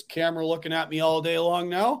have this camera looking at me all day long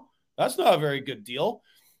now. That's not a very good deal.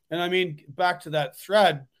 And I mean, back to that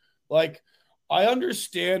thread, like, I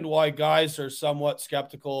understand why guys are somewhat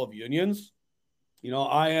skeptical of unions.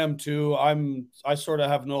 I am too. I sort of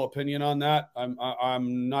have no opinion on that.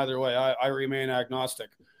 I'm neither way. I remain agnostic.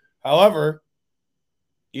 However,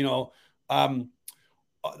 you know, um,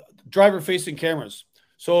 driver facing cameras.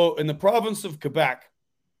 So in the province of Quebec,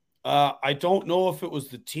 I don't know if it was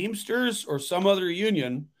the Teamsters or some other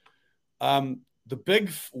union. The big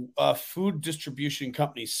food distribution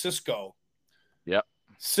company, Cisco. Yep.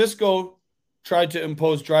 Cisco tried to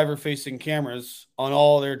impose driver facing cameras on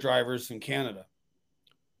all their drivers in Canada.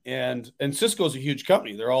 And Cisco is a huge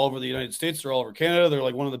company. They're all over the United States. They're all over Canada. They're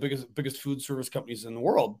like one of the biggest food service companies in the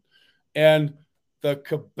world. And the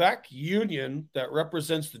Quebec union that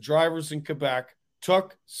represents the drivers in Quebec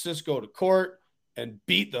took Cisco to court and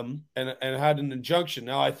beat them and had an injunction.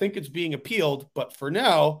 Now, I think it's being appealed, but for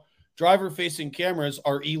now, driver-facing cameras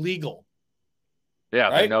are illegal. Yeah,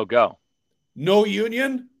 right? They're no go. No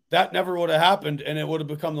union, that never would have happened, and it would have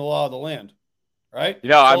become the law of the land, right?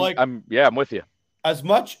 I'm with you. As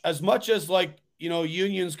much as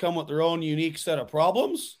unions come with their own unique set of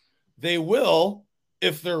problems, they will,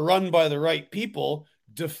 if they're run by the right people,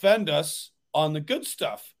 defend us on the good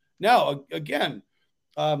stuff. Now, again,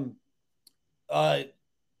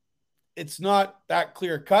 it's not that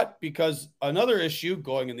clear cut because another issue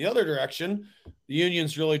going in the other direction, the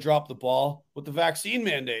unions really dropped the ball with the vaccine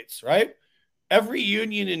mandates, right? Every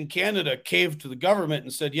union in Canada caved to the government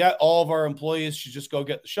and said, yeah, all of our employees should just go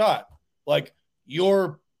get the shot. Like,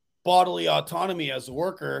 your bodily autonomy as a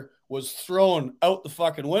worker was thrown out the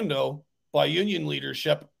fucking window by union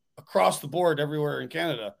leadership across the board everywhere in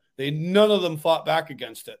Canada. None of them fought back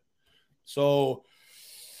against it. So,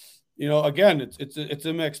 again, it's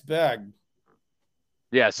a mixed bag.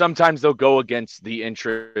 Yeah, sometimes they'll go against the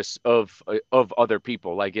interests of other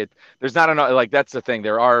people. Like there's not enough. Like that's the thing.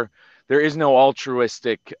 There is no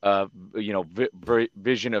altruistic,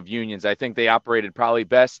 vision of unions. I think they operated probably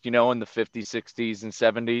best, in the 50s, 60s, and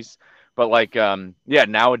 70s. But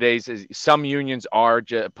nowadays some unions are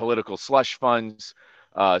political slush funds.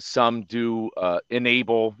 Some do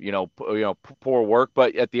enable, poor work.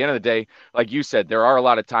 But at the end of the day, like you said, there are a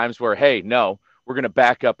lot of times where, hey, no, we're going to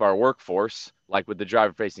back up our workforce, like with the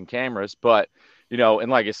driver-facing cameras. But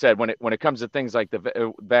and like I said, when it comes to things like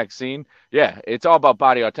the vaccine, yeah, it's all about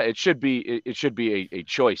body autonomy. It should be a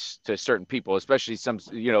choice to certain people, especially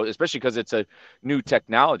especially because it's a new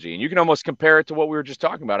technology, and you can almost compare it to what we were just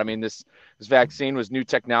talking about. I mean, this vaccine was new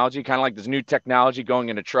technology, kind of like this new technology going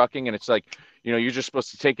into trucking, and it's like you're just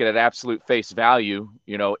supposed to take it at absolute face value,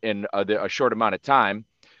 in a short amount of time,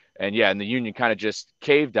 and the union kind of just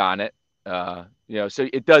caved on it, so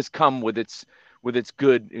it does come with its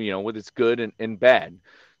good, with its good and bad.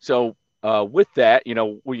 So with that,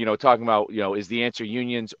 talking about, is the answer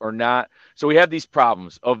unions or not? So we have these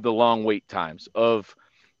problems of the long wait times, of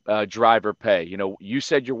driver pay. You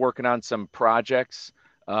said you're working on some projects.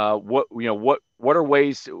 What are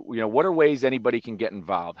ways anybody can get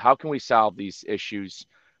involved? How can we solve these issues?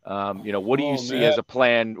 What do you see as a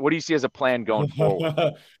plan? What do you see as a plan going forward?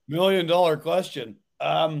 $1 million question.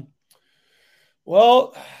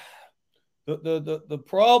 Well, the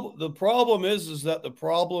problem is that the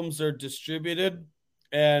problems are distributed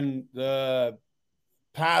and the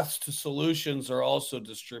paths to solutions are also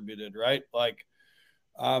distributed, right? Like,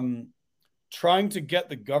 trying to get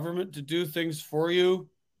the government to do things for you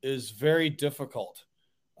is very difficult.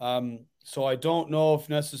 So I don't know if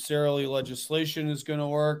necessarily legislation is going to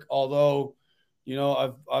work, although,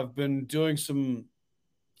 I've been doing some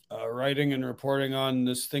writing and reporting on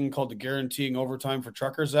this thing called the Guaranteeing Overtime for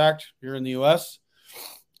Truckers Act here in the U.S.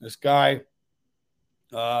 This guy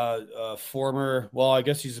former, well, I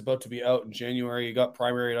guess he's about to be out in January. He got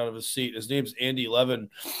primaried out of his seat. His name's Andy Levin.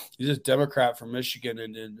 He's a Democrat from Michigan.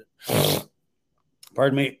 And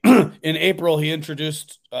pardon me, in April, he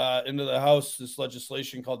introduced into the House this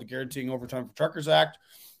legislation called the Guaranteeing Overtime for Truckers Act,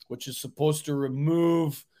 which is supposed to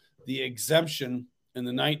remove the exemption in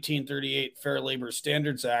the 1938 Fair Labor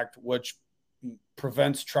Standards Act, which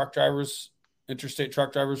prevents interstate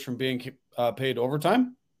truck drivers from being paid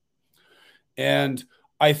overtime. And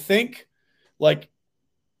I think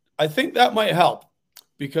that might help,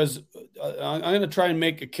 because I'm going to try and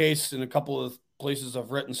make a case in a couple of places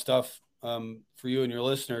I've written stuff for you and your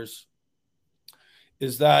listeners,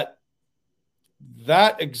 is that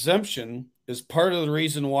exemption is part of the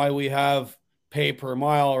reason why we have pay per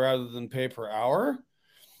mile rather than pay per hour.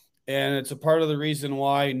 And it's a part of the reason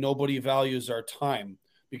why nobody values our time,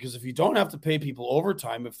 because if you don't have to pay people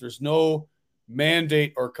overtime, if there's no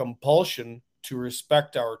mandate or compulsion to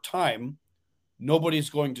respect our time, nobody's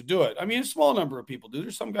going to do it. I mean, a small number of people do.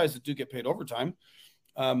 There's some guys that do get paid overtime,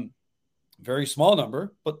 very small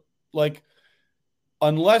number, but like,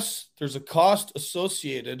 unless there's a cost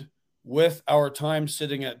associated with our time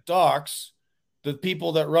sitting at docks, the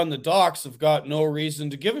people that run the docks have got no reason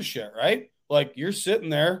to give a shit, right? Like, you're sitting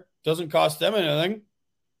there, doesn't cost them anything.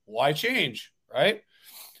 Why change, right?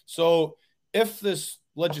 So if this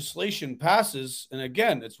legislation passes, and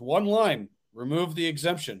again, it's one line, remove the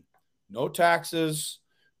exemption, no taxes,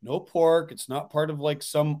 no pork. It's not part of like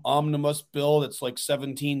some omnibus bill that's like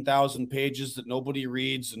 17,000 pages that nobody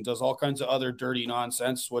reads and does all kinds of other dirty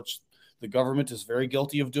nonsense, which the government is very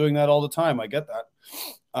guilty of doing that all the time. I get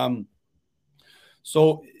that.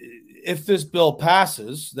 So if this bill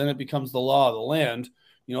passes, then it becomes the law of the land.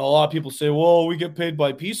 You know, a lot of people say, well, we get paid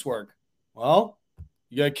by piecework. Well,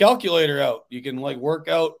 you got a calculator out. You can like work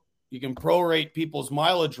out, you can prorate people's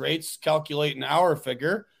mileage rates, calculate an hour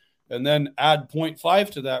figure, and then add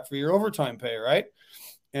 0.5 to that for your overtime pay, right?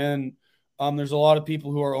 And there's a lot of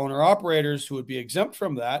people who are owner-operators who would be exempt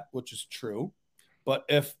from that, which is true. But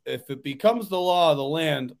if it becomes the law of the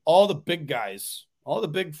land, all the big guys, all the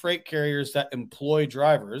big freight carriers that employ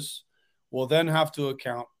drivers will then have to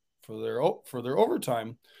account for their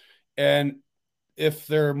overtime. And if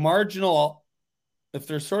their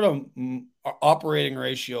sort of operating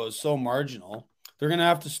ratio is so marginal, they're going to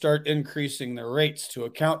have to start increasing their rates to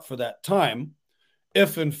account for that time,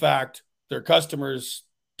 if in fact their customers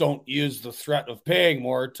don't use the threat of paying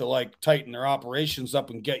more to like tighten their operations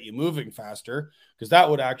up and get you moving faster, because that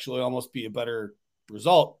would actually almost be a better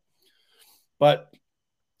result. But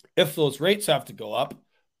if those rates have to go up,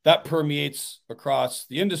 that permeates across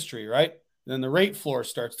the industry, right? Then the rate floor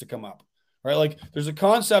starts to come up, right? Like, there's a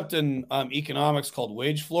concept in economics called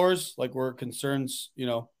wage floors, like where it concerns,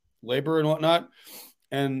 labor and whatnot.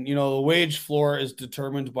 And, the wage floor is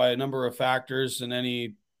determined by a number of factors in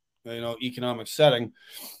any, economic setting.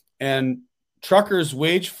 And truckers'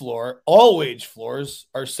 wage floor, all wage floors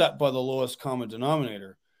are set by the lowest common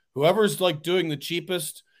denominator. Whoever's like doing the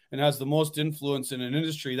cheapest and has the most influence in an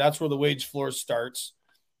industry, that's where the wage floor starts.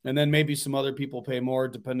 And then maybe some other people pay more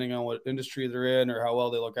depending on what industry they're in or how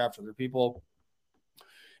well they look after their people.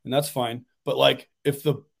 And that's fine. But like, if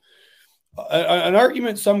an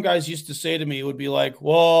argument some guys used to say to me would be like,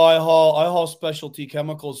 well, I haul specialty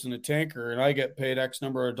chemicals in a tanker and I get paid X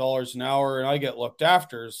number of dollars an hour and I get looked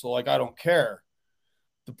after. So like, I don't care.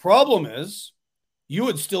 The problem is you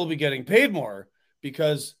would still be getting paid more,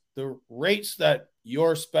 because the rates that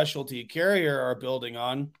your specialty carrier are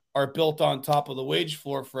built on top of the wage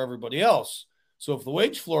floor for everybody else. So if the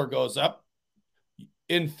wage floor goes up,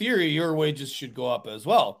 in theory, your wages should go up as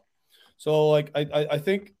well. So like, I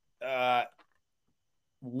think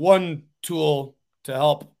one tool to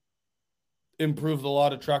help improve the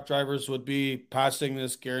lot of truck drivers would be passing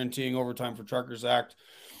this Guaranteeing Overtime for Truckers Act.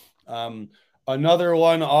 Another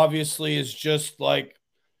one, obviously, is just like,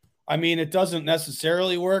 I mean, it doesn't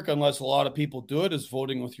necessarily work unless a lot of people do it, is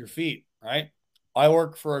voting with your feet, right? I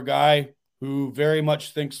work for a guy who very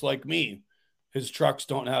much thinks like me. His trucks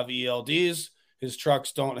don't have ELDs. His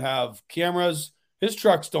trucks don't have cameras. His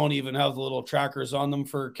trucks don't even have the little trackers on them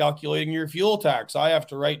for calculating your fuel tax. I have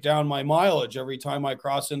to write down my mileage every time I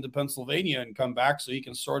cross into Pennsylvania and come back so he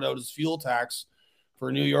can sort out his fuel tax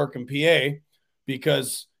for New York and PA,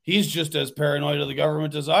 because he's just as paranoid of the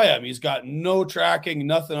government as I am. He's got no tracking,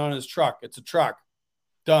 nothing on his truck. It's a truck.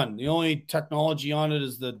 Done. The only technology on it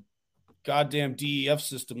is the goddamn DEF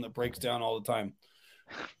system that breaks down all the time.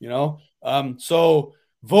 So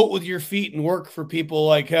vote with your feet and work for people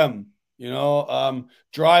like him.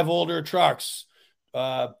 Drive older trucks,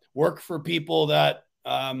 work for people that,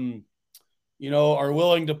 are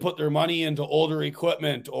willing to put their money into older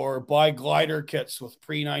equipment or buy glider kits with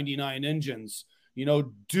pre-99 engines.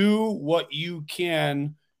 Do what you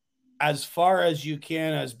can as far as you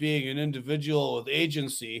can as being an individual with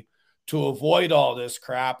agency to avoid all this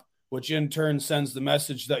crap, which in turn sends the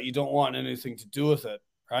message that you don't want anything to do with it,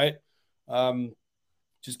 right?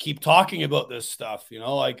 Just keep talking about this stuff,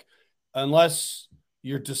 like unless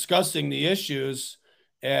you're discussing the issues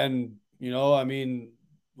and,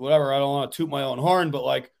 whatever, I don't want to toot my own horn, but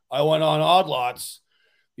like I went on Odd Lots.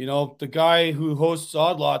 The guy who hosts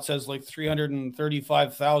Odd Lots has like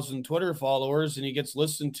 335,000 Twitter followers, and he gets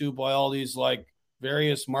listened to by all these like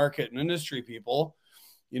various market and industry people.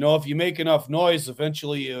 If you make enough noise,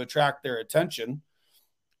 eventually you attract their attention,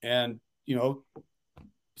 and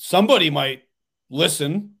somebody might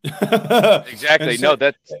listen. Exactly. No,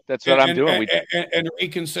 that's what I'm doing. And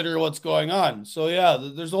reconsider what's going on. So yeah,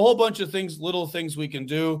 there's a whole bunch of things, little things we can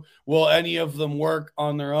do. Will any of them work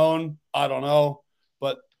on their own? I don't know,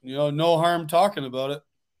 but no harm talking about it.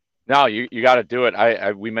 No, you got to do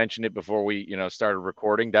it. We mentioned it before we started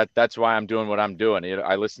recording. That's why I'm doing what I'm doing.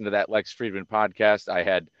 I listened to that Lex Friedman podcast. I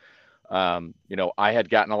had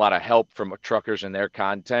gotten a lot of help from truckers and their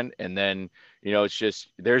content, and then it's just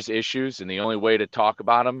there's issues, and the only way to talk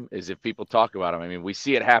about them is if people talk about them. I mean, we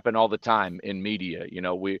see it happen all the time in media.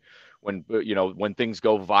 When things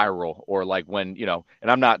go viral, or like when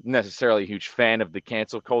and I'm not necessarily a huge fan of the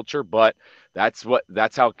cancel culture, but that's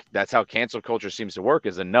how cancel culture seems to work.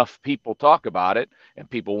 Is enough people talk about it, and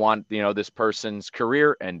people want this person's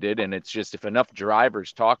career ended, and it's just if enough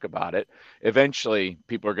drivers talk about it, eventually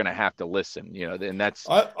people are going to have to listen. And that's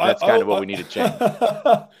kind of what we need to change.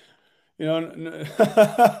 I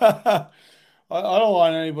don't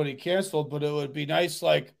want anybody canceled, but it would be nice,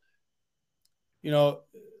 like,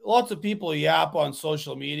 lots of people yap on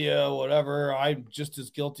social media, whatever. I'm just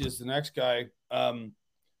as guilty as the next guy.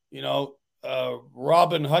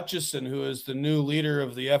 Robin Hutchison, who is the new leader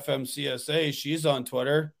of the FMCSA, she's on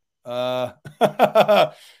Twitter. Oh, good.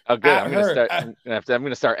 I'm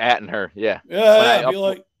gonna start atting her. Yeah. Yeah. Be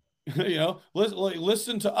like,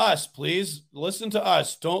 listen to us, please. Listen to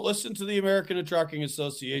us. Don't listen to the American Trucking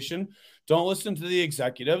Association. Don't listen to the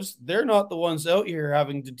executives. They're not the ones out here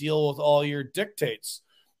having to deal with all your dictates.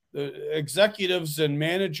 The executives and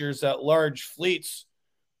managers at large fleets,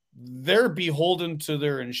 they're beholden to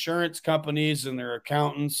their insurance companies and their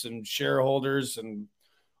accountants and shareholders and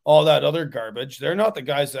all that other garbage. They're not the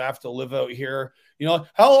guys that have to live out here.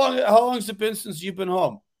 How long has it been since you've been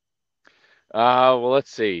home? Well,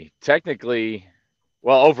 let's see. Technically,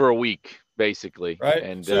 over a week, basically. Right.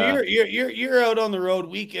 And so you're out on the road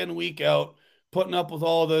week in, week out, putting up with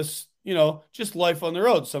all this, just life on the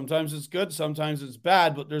road. Sometimes it's good, sometimes it's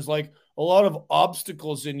bad, but there's like a lot of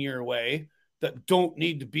obstacles in your way that don't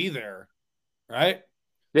need to be there. Right.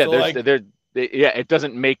 Yeah. So it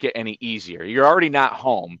doesn't make it any easier. You're already not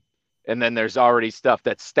home. And then there's already stuff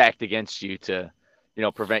that's stacked against you to,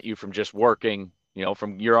 prevent you from just working,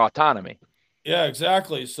 from your autonomy. Yeah,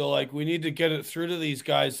 exactly. So like we need to get it through to these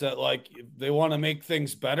guys that like they want to make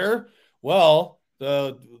things better. Well,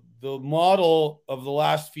 the model of the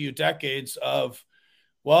last few decades of,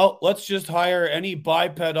 well, let's just hire any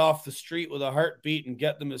biped off the street with a heartbeat and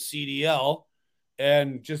get them a CDL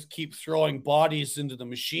and just keep throwing bodies into the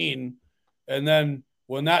machine. And then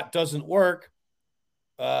when that doesn't work,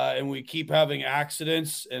 and we keep having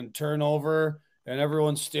accidents and turnover and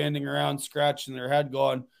everyone's standing around scratching their head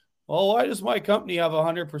going, well, why does my company have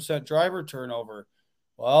 100% driver turnover?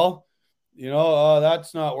 Well,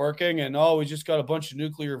 that's not working. And we just got a bunch of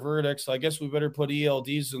nuclear verdicts. I guess we better put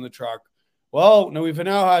ELDs in the truck. Well, no, we've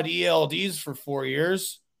now had ELDs for 4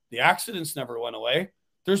 years. The accidents never went away.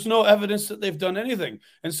 There's no evidence that they've done anything.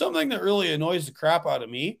 And something that really annoys the crap out of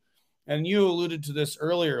me, and you alluded to this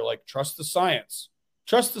earlier, like trust the science.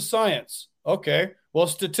 Trust the science. Okay, well,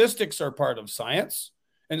 statistics are part of science.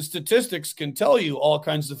 And statistics can tell you all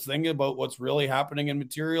kinds of things about what's really happening in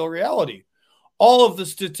material reality. All of the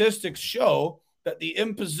statistics show that the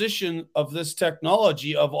imposition of this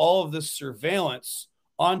technology, of all of this surveillance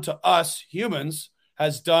onto us humans,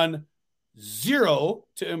 has done zero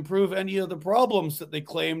to improve any of the problems that they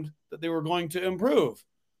claimed that they were going to improve.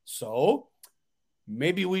 So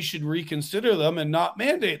maybe we should reconsider them and not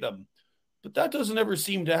mandate them. But that doesn't ever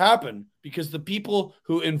seem to happen because the people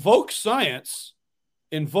who invoke science,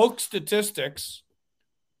 invoke statistics,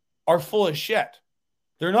 are full of shit.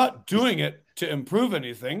 They're not doing it to improve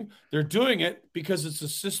anything. They're doing it because it's a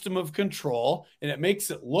system of control and it makes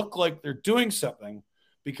it look like they're doing something,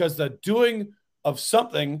 because the doing of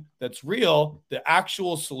something that's real, the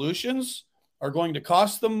actual solutions, are going to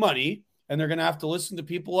cost them money, and they're going to have to listen to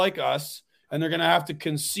people like us and they're going to have to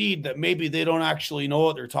concede that maybe they don't actually know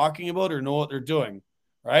what they're talking about or know what they're doing,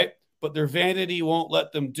 right? But their vanity won't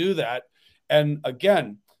let them do that. And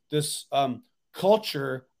again, this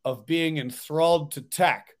culture of being enthralled to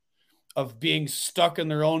tech, of being stuck in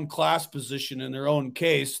their own class position in their own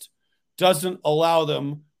case, doesn't allow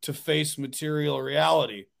them to face material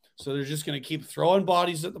reality. So they're just going to keep throwing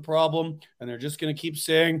bodies at the problem, and they're just going to keep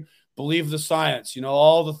saying, believe the science,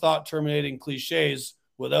 all the thought terminating cliches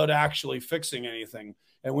without actually fixing anything.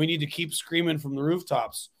 And we need to keep screaming from the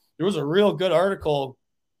rooftops. There was a real good article.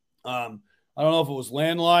 I don't know if it was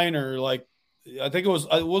Landline or I think it was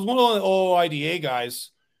one of the OIDA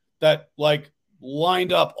guys that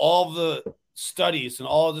lined up all the studies and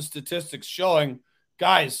all the statistics showing,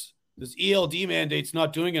 guys, this ELD mandate's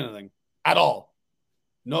not doing anything at all.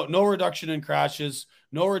 No reduction in crashes,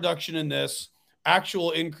 no reduction in this,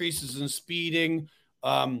 actual increases in speeding,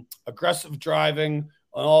 aggressive driving,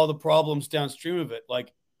 and all the problems downstream of it.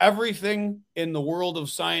 Everything in the world of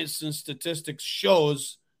science and statistics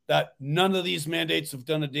shows that none of these mandates have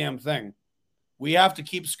done a damn thing. We have to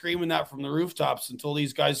keep screaming that from the rooftops until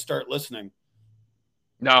these guys start listening.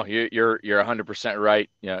 No, you're 100% right.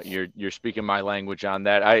 Yeah, you're speaking my language on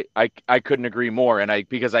that. I couldn't agree more, and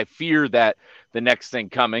because I fear that the next thing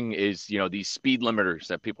coming is these speed limiters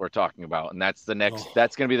that people are talking about, and that's going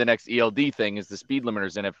to be the next ELD thing, is the speed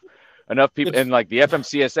limiters. And if enough people, and the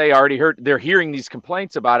FMCSA already they're hearing these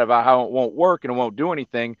complaints about how it won't work and it won't do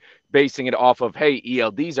anything, basing it off of, hey,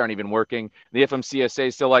 ELDs aren't even working. The FMCSA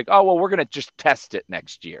is still like, oh well, we're going to just test it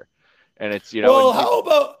next year. And it's well,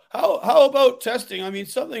 how about testing? I mean,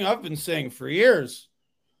 something I've been saying for years.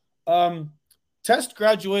 Test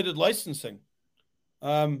graduated licensing.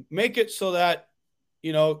 Make it so that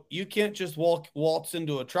you can't just waltz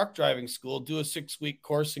into a truck driving school, do a 6-week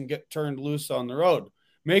course, and get turned loose on the road.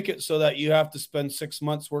 Make it so that you have to spend 6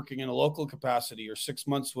 months working in a local capacity or 6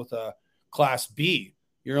 months with a Class B.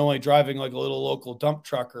 You're only driving like a little local dump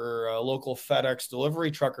truck or a local FedEx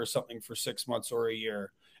delivery truck or something for 6 months or a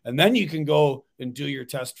year. And then you can go and do your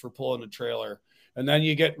test for pulling a trailer. And then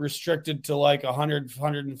you get restricted to like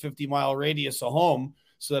 150 mile radius of home,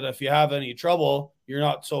 so that if you have any trouble, you're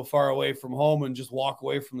not so far away from home and just walk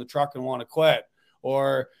away from the truck and want to quit.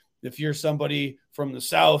 Or if you're somebody from the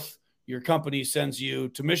South, your company sends you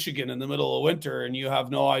to Michigan in the middle of winter and you have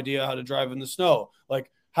no idea how to drive in the snow.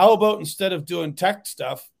 How about instead of doing tech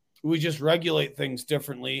stuff, we just regulate things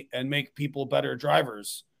differently and make people better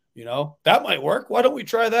drivers? That might work. Why don't we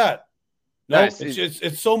try that? No, nope,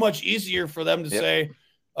 it's so much easier for them to say,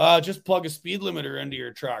 just plug a speed limiter into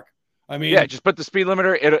your truck. I mean, just put the speed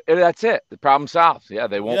limiter. That's it. The problem solved. Yeah,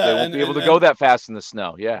 they won't be able to go that fast in the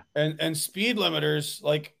snow. Yeah, and speed limiters.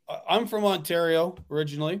 I'm from Ontario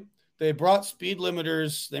originally. They brought speed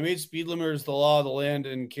limiters. They made speed limiters the law of the land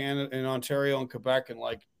in Canada, in Ontario and Quebec in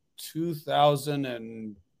 2000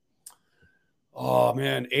 and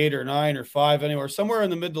 8 or 9 or 5, anywhere, somewhere in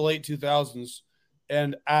the mid to late 2000s.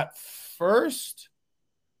 And at first,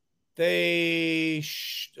 there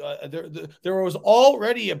was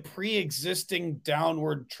already a pre-existing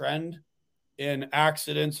downward trend in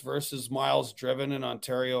accidents versus miles driven in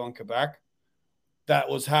Ontario and Quebec that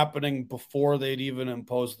was happening before they'd even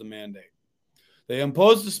imposed the mandate. They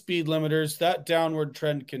imposed the speed limiters, that downward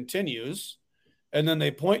trend continues, and then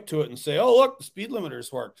they point to it and say, oh, look, the speed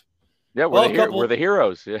limiters worked. Yeah, we're the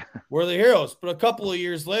heroes. Yeah, we're the heroes. But a couple of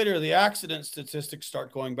years later, the accident statistics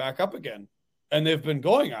start going back up again, and they've been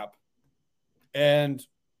going up. And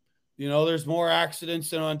there's more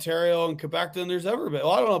accidents in Ontario and Quebec than there's ever been.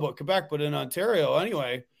 Well, I don't know about Quebec, but in Ontario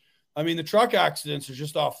anyway. I mean, the truck accidents are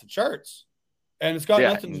just off the charts, and it's got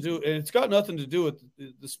nothing to do. And it's got nothing to do with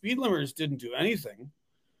the speed limiters. Didn't do anything.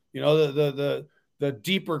 The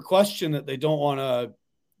deeper question that they don't want to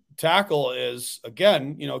tackle is,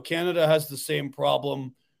 again, Canada has the same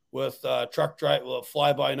problem with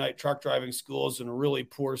fly-by-night truck driving schools and really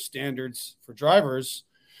poor standards for drivers.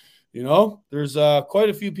 There's quite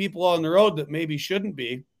a few people on the road that maybe shouldn't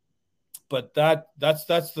be, but that's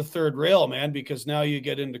the third rail, man, because now you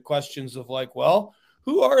get into questions of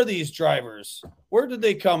who are these drivers? Where did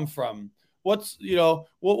they come from? What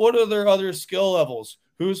are their other skill levels?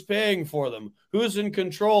 Who's paying for them? Who's in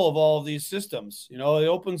control of all of these systems? It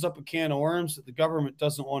opens up a can of worms that the government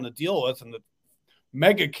doesn't want to deal with, and the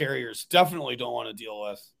mega carriers definitely don't want to deal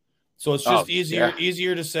with. So it's just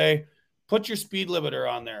easier to say, put your speed limiter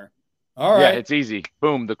on there. All Yeah, right. it's easy.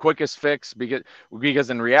 Boom, the quickest fix because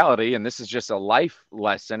in reality, and this is just a life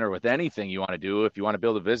lesson or with anything you want to do, if you want to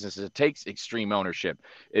build a business, it takes extreme ownership,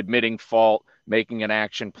 admitting fault, making an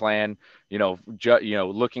action plan,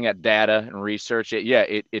 looking at data and research.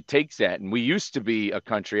 It takes that. And we used to be a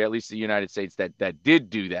country, at least the United States, that did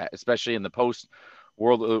do that, especially in the post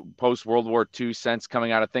World War II sense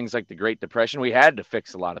coming out of things like the Great Depression. We had to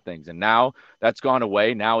fix a lot of things. And now that's gone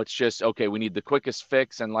away. Now it's just okay, we need the quickest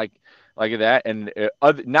fix and like that. And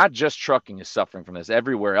not just trucking is suffering from this,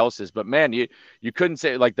 everywhere else is. But man, you couldn't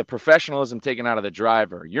say like the professionalism taken out of the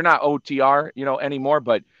driver. You're not OTR, anymore.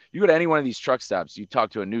 But you go to any one of these truck stops, you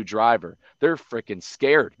talk to a new driver, they're freaking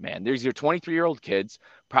scared, man. There's your 23-year-old kids,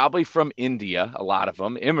 probably from India, a lot of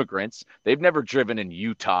them, immigrants. They've never driven in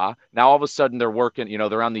Utah. Now all of a sudden they're working,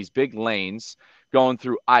 they're on these big lanes going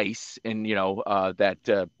through ice and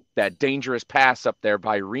that dangerous pass up there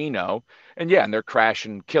by Reno, and yeah, and they're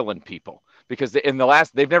crashing, killing people because they've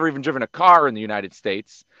never even driven a car in the United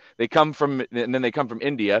States. They come from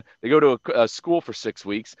India. They go to a school for 6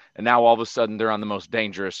 weeks, and now all of a sudden they're on the most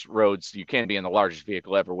dangerous roads you can be in the largest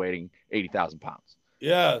vehicle ever, weighing 80,000 pounds.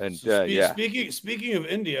 Yeah. And So speaking of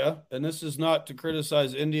India, and this is not to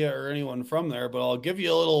criticize India or anyone from there, but I'll give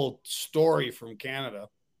you a little story from Canada.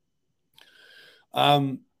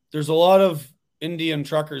 There's a lot of Indian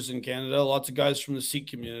truckers in Canada, lots of guys from the Sikh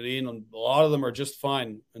community, and a lot of them are just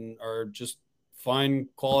fine and are just fine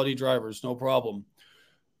quality drivers, no problem.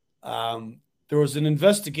 There was an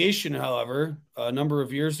investigation, however, a number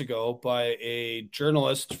of years ago by a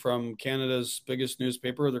journalist from Canada's biggest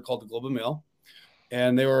newspaper. They're called the Globe and Mail.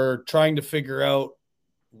 And they were trying to figure out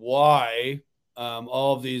why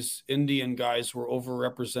all of these Indian guys were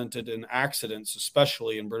overrepresented in accidents,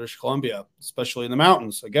 especially in British Columbia, especially in the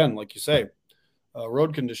mountains. Again, like you say,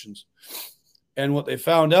 road conditions. And what they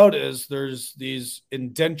found out is there's these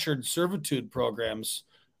indentured servitude programs.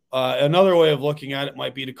 Another way of looking at it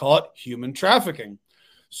might be to call it human trafficking.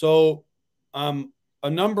 So, a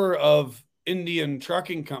number of Indian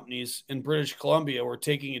trucking companies in British Columbia were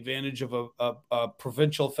taking advantage of a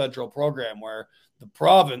provincial federal program where the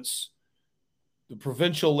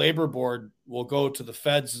provincial labor board will go to the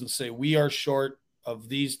feds and say, we are short of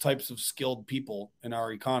these types of skilled people in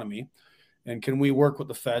our economy. And can we work with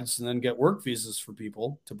the feds and then get work visas for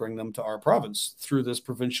people to bring them to our province through this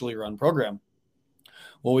provincially run program?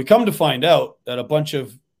 Well, we come to find out that a bunch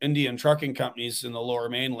of Indian trucking companies in the lower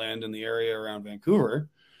mainland in the area around Vancouver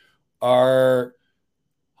are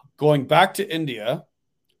going back to India,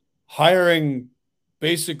 hiring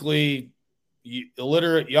basically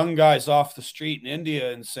illiterate young guys off the street in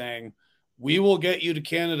India and saying, we will get you to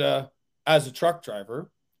Canada as a truck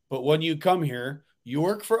driver, but when you come here, you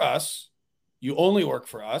work for us. You only work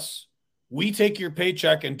for us. We take your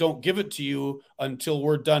paycheck and don't give it to you until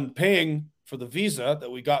we're done paying for the visa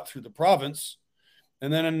that we got through the province.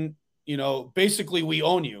 And then, basically we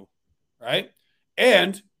own you, right?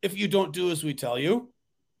 And if you don't do as we tell you,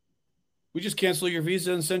 we just cancel your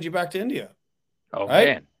visa and send you back to India. oh Right.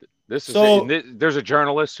 man, this is it. So And there's a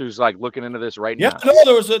journalist who's like looking into this right yeah, now.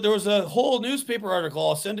 no, there was a whole newspaper article.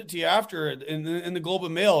 I'll send it to you after in the Globe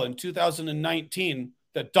and Mail in 2019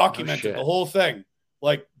 that No documented the shit. whole thing,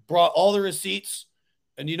 like brought all the receipts.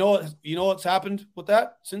 And what's happened with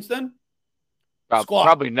that since then? Squat.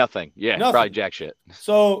 Probably nothing. Yeah, probably Nothing. jack shit.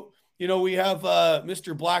 So, we have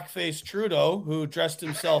Mr. Blackface Trudeau, who dressed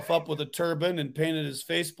himself up with a turban and painted his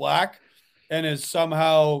face black and is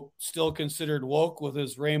somehow still considered woke with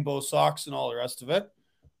his rainbow socks and all the rest of it.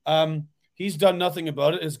 He's done nothing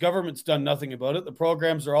about it. His government's done nothing about it. The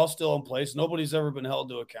programs are all still in place. Nobody's ever been held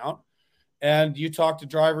to account. And you talk to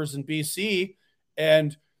drivers in BC,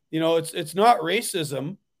 and it's not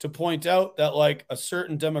racism to point out that like a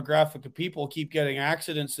certain demographic of people keep getting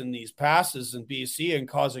accidents in these passes in BC and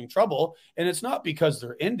causing trouble. And it's not because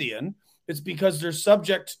they're Indian. It's because they're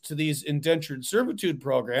subject to these indentured servitude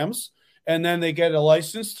programs. And then they get a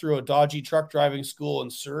license through a dodgy truck driving school in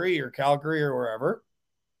Surrey or Calgary or wherever.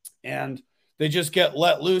 And they just get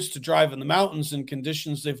let loose to drive in the mountains in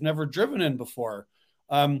conditions they've never driven in before.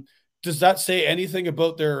 Does that say anything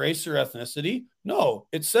about their race or ethnicity? No,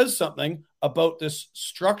 it says something about this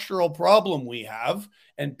structural problem we have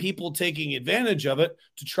and people taking advantage of it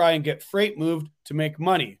to try and get freight moved to make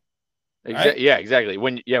money. Right? Yeah, exactly.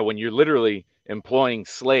 When you're literally employing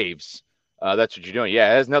slaves, that's what you're doing.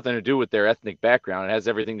 Yeah, it has nothing to do with their ethnic background. It has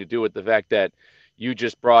everything to do with the fact that you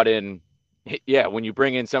just brought in. Yeah, when you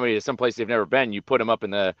bring in somebody to some place they've never been, you put them up in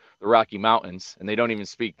the Rocky Mountains, and they don't even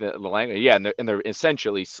speak the language. Yeah, and they're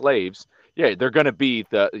essentially slaves. yeah, they're going to be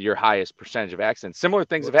your highest percentage of accidents. Similar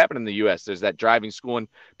things have happened in the U.S. There's that driving school in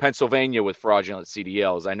Pennsylvania with fraudulent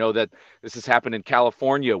CDLs. I know that this has happened in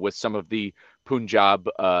California with some of the Punjab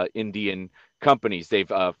Indian companies.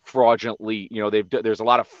 They've fraudulently, there's a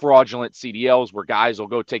lot of fraudulent CDLs where guys will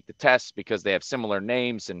go take the tests because they have similar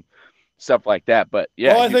names and stuff like that. But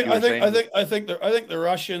yeah, Well, you were saying, I think the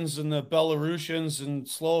Russians and the Belarusians and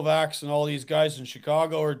Slovaks and all these guys in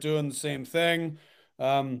Chicago are doing the same thing.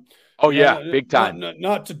 Um, oh yeah, big time.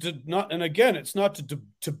 not, and again, it's not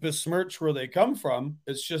to besmirch where they come from.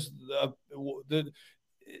 It's just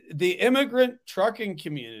the immigrant trucking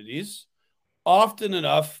communities often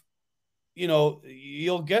enough,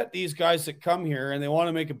 you'll get these guys that come here and they want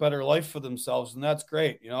to make a better life for themselves, and that's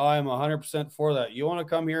great. I'm 100% for that. You want to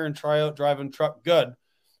come here and try out driving truck, good,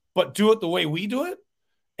 but do it the way we do it,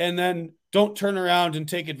 and then don't turn around and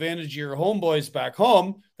take advantage of your homeboys back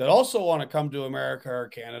home that also want to come to America or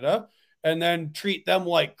Canada, and then treat them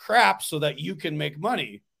like crap so that you can make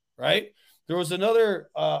money, right? There was another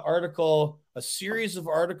article, a series of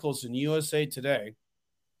articles in USA Today,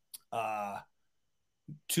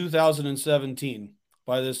 2017,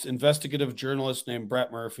 by this investigative journalist named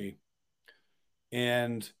Brett Murphy.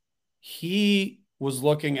 And he was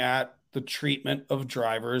looking at the treatment of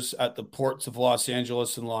drivers at the ports of Los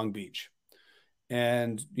Angeles and Long Beach.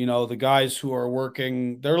 And, the guys who are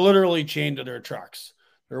working, they're literally chained to their trucks.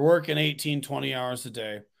 They're working 18, 20 hours a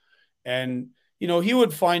day. And, he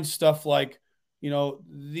would find stuff like,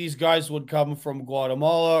 these guys would come from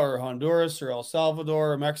Guatemala or Honduras or El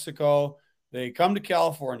Salvador or Mexico. They come to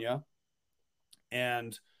California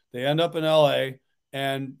and they end up in LA,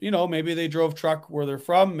 and, maybe they drove truck where they're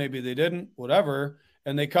from. Maybe they didn't, whatever.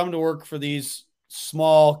 And they come to work for these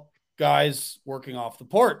small guys working off the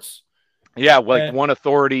ports. Yeah, like And, one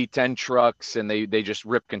authority, 10 trucks, and they just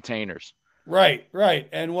rip containers. right.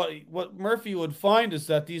 And what Murphy would find is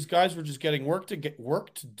that these guys were just getting worked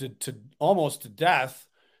to almost to death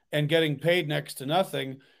and getting paid next to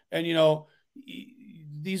nothing. And,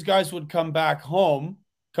 these guys would come back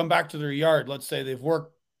to their yard. Let's say they've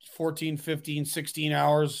worked 14, 15, 16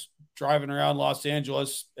 hours driving around Los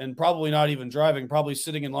Angeles, and probably not even driving, probably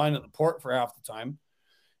sitting in line at the port for half the time,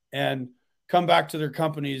 and come back to their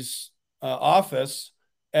company's office,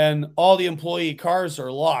 and all the employee cars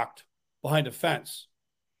are locked behind a fence.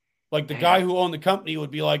 Like the guy who owned the company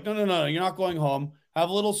would be like, no, you're not going home.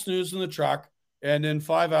 Have a little snooze in the truck, and in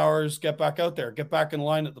 5 hours, get back out there. Get back in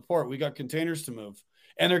line at the port. We got containers to move.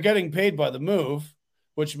 And they're getting paid by the move,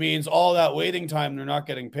 which means all that waiting time they're not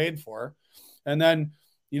getting paid for. And then,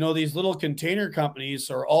 these little container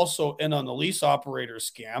companies are also in on the lease operator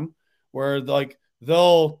scam, where like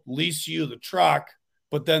they'll lease you the truck,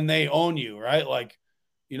 but then they own you, right? Like,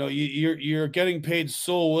 you're getting paid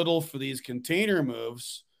so little for these container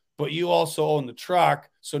moves, but you also own the truck.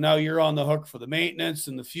 So now you're on the hook for the maintenance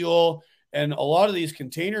and the fuel. And a lot of these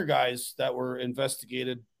container guys that were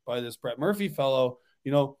investigated by this Brett Murphy fellow,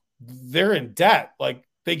 they're in debt. Like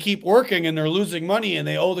they keep working and they're losing money, and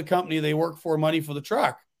they owe the company they work for money for the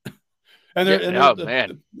truck. And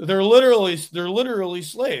they're literally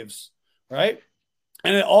slaves, right?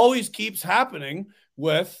 And it always keeps happening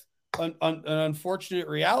with an unfortunate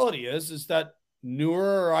reality is that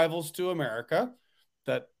newer arrivals to America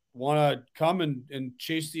that want to come and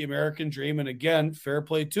chase the American dream. And again, fair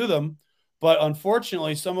play to them. But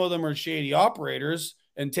unfortunately, some of them are shady operators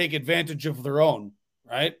and take advantage of their own,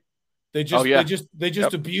 right? They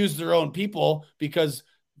just abuse their own people, because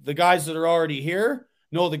the guys that are already here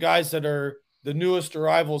know the guys that are the newest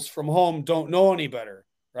arrivals from home don't know any better,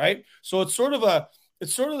 right? So it's sort of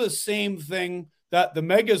the same thing that the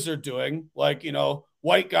megas are doing, like,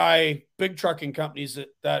 white guy, big trucking companies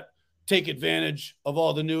that take advantage of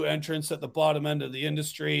all the new entrants at the bottom end of the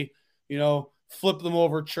industry, flip them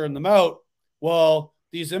over, churn them out. Well,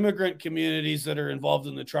 these immigrant communities that are involved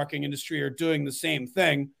in the trucking industry are doing the same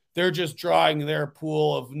thing. They're just drawing their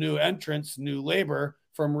pool of new entrants, new labor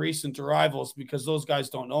from recent arrivals, because those guys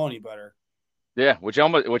don't know any better. Yeah, which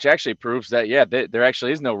actually proves that there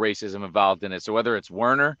actually is no racism involved in it. So whether it's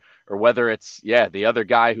Werner or whether it's the other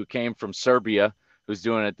guy who came from Serbia who's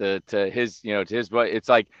doing it to his but it's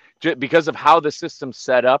like because of how the system's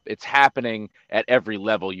set up, it's happening at every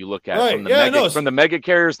level you look at, right. From the mega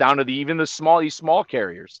carriers down to even these small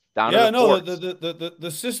carriers down to the ports.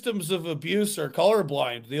 The systems of abuse are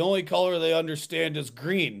colorblind. The only color they understand is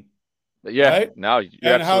green. Yeah, right? No,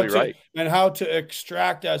 you're absolutely right. And how to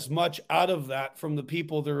extract as much out of that from the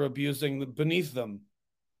people they're abusing beneath them,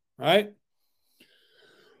 right?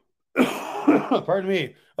 Pardon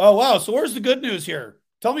me. Oh, wow. So where's the good news here?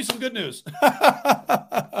 Tell me some good news.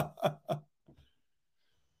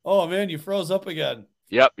 Oh, Oh man, you froze up again.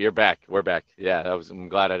 Yep, you're back. We're back. Yeah, I'm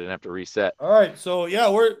glad I didn't have to reset. All right, so yeah,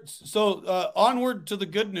 we're onward to the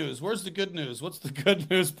good news. Where's the good news? What's the good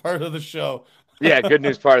news part of the show? Yeah, good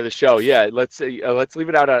news part of the show. Yeah, let's leave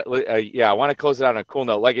it out. Yeah, I want to close it out on a cool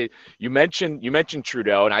note. You mentioned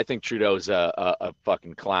Trudeau, and I think Trudeau's a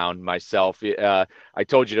fucking clown myself. I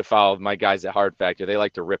told you to follow my guys at Hard Factor. They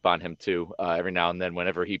like to rip on him too every now and then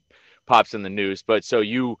whenever he pops in the news. But so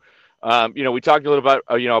we talked a little about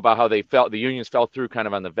about how the unions fell through kind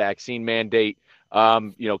of on the vaccine mandate.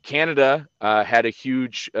 Canada had a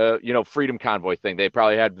huge freedom convoy thing. They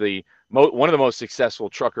probably had one of the most successful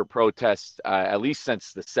trucker protests, at least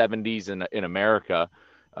since the 70s in America,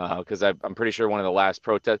 because I'm pretty sure one of the last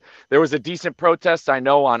protests. There was a decent protest, I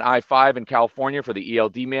know, on I-5 in California for the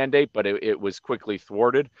ELD mandate, but it was quickly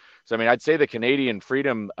thwarted. So, I mean, I'd say the Canadian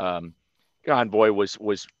Freedom Convoy was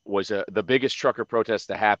the biggest trucker protest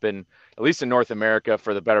to happen, at least in North America,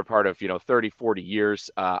 for the better part of 30, 40 years.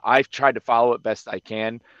 I've tried to follow it best I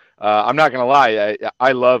can. I'm not gonna lie,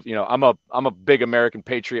 I love I'm a big American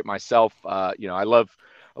patriot myself. I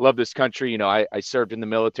love this country. I served in the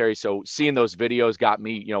military, so seeing those videos got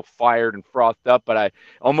me fired and frothed up. But I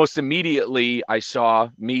almost immediately I saw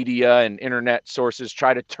media and internet sources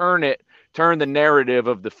try to turn the narrative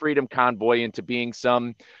of the Freedom Convoy into being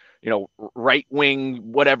some right wing,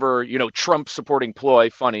 whatever, Trump supporting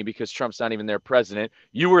ploy. Funny because Trump's not even their president.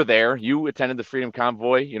 You were there. You attended the Freedom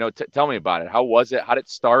Convoy. Tell me about it. How was it? How did it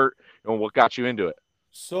start? And what got you into it?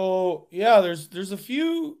 So yeah, there's a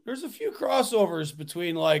few crossovers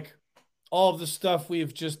between like all of the stuff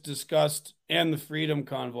we've just discussed and the Freedom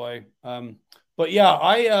Convoy. But yeah,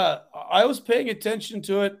 I was paying attention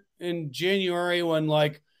to it in January when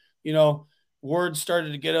you know word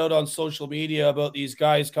started to get out on social media about these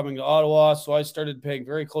guys coming to Ottawa. So I started paying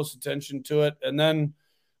very close attention to it, and then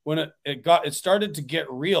when it started to get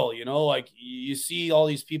real, like you see all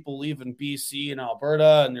these people leaving BC and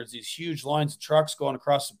Alberta, and there's these huge lines of trucks going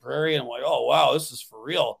across the prairie, and I'm like, oh wow, this is for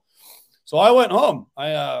real. So I went home.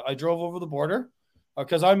 I drove over the border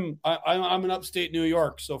because I'm in upstate New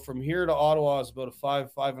York. So from here to Ottawa is about a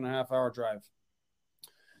 5.5 hour drive.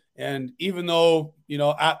 And even though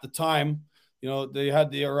at the time they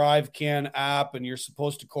had the Arrive Can app and you're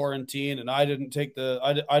supposed to quarantine, and I didn't take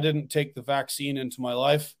the vaccine into my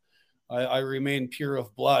life. I remain pure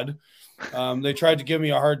of blood. They tried to give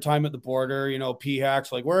me a hard time at the border, P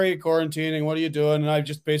hacks, like, where are you quarantining? What are you doing? And I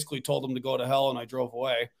just basically told them to go to hell, and I drove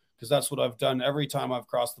away because that's what I've done every time I've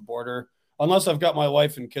crossed the border, unless I've got my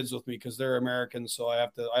wife and kids with me because they're Americans, so I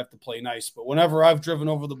have to play nice. But whenever I've driven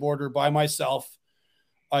over the border by myself,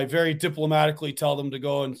 I very diplomatically tell them to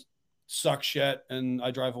go and suck shit, and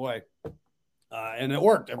I drive away. And it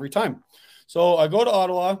worked every time. So I go to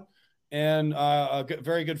Ottawa, and a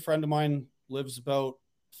very good friend of mine lives about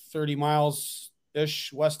 30 miles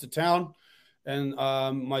ish west of town. And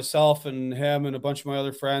myself and him and a bunch of my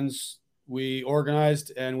other friends, we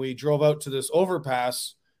organized and we drove out to this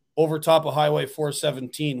overpass over top of Highway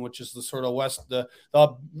 417, which is the sort of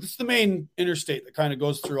it's the main interstate that kind of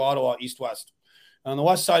goes through Ottawa east west. On the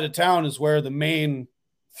west side of town is where the main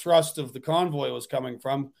thrust of the convoy was coming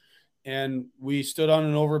from. And we stood on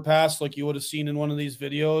an overpass like you would have seen in one of these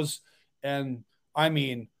videos. And I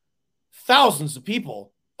mean, thousands of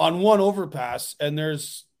people on one overpass. And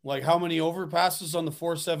there's like how many overpasses on the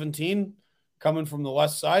 417 coming from the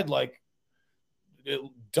west side? Like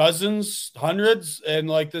dozens, hundreds. And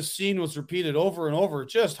like this scene was repeated over and over,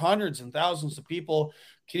 just hundreds and thousands of people,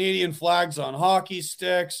 Canadian flags on hockey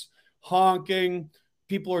sticks, honking.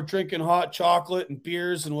 People are drinking hot chocolate and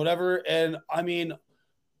beers and whatever. And I mean,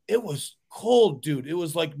 it was cold, dude. It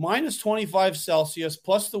was like minus 25 Celsius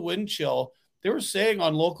plus the wind chill. They were saying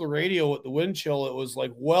on local radio with the wind chill, it was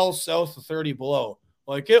like well south of 30 below.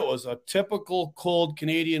 Like it was a typical cold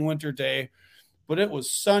Canadian winter day, but it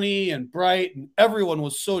was sunny and bright and everyone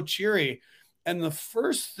was so cheery. And the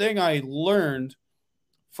first thing I learned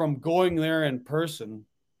from going there in person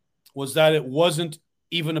was that it wasn't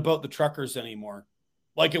even about the truckers anymore.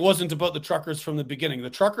 Like it wasn't about the truckers from the beginning. The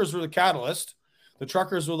truckers were the catalyst. The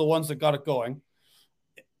truckers were the ones that got it going.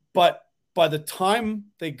 But by the time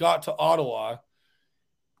they got to Ottawa,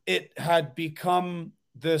 it had become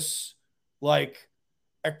this like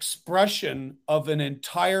expression of an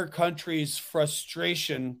entire country's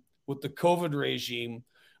frustration with the COVID regime,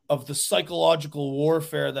 of the psychological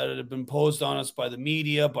warfare that had been posed on us by the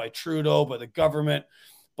media, by Trudeau, by the government,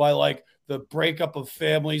 by like the breakup of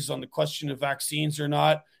families on the question of vaccines or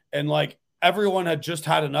not. And like everyone had just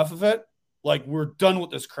had enough of it. Like we're done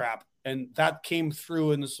with this crap. And that came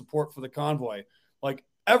through in the support for the convoy. Like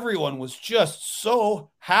everyone was just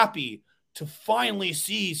so happy to finally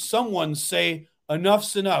see someone say,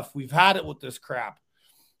 enough's enough. We've had it with this crap.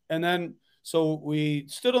 And then so we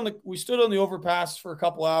stood on the overpass for a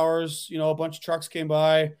couple hours. You know, a bunch of trucks came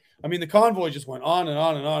by. I mean, the convoy just went on and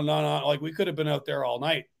on and on and on, and on. Like, we could have been out there all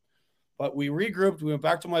night. But we regrouped. We went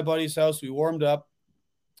back to my buddy's house. We warmed up,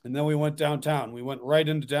 and then we went downtown. We went right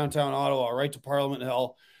into downtown Ottawa, right to Parliament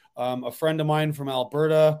Hill. A friend of mine from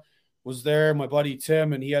Alberta was there, my buddy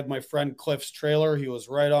Tim, and he had my friend Cliff's trailer. He was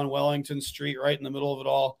right on Wellington Street, right in the middle of it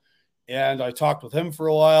all. And I talked with him for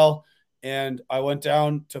a while, and I went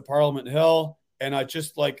down to Parliament Hill, and I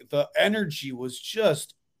just, like, the energy was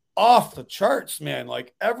just off the charts, man.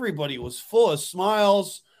 Like, everybody was full of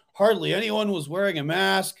smiles. Hardly anyone was wearing a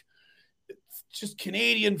mask. Just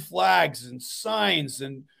Canadian flags and signs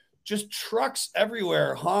and just trucks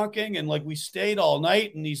everywhere honking. And like, we stayed all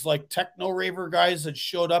night, and these like techno raver guys had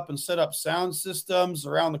showed up and set up sound systems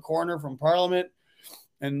around the corner from Parliament.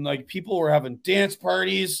 And like, people were having dance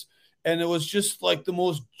parties, and it was just like the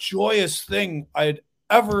most joyous thing I'd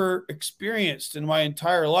ever experienced in my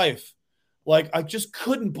entire life. Like, I just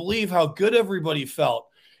couldn't believe how good everybody felt.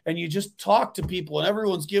 And you just talk to people, and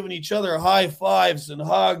everyone's giving each other high fives and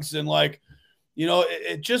hugs, and like, you know,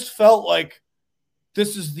 it just felt like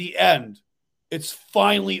this is the end. It's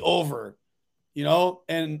finally over, you know?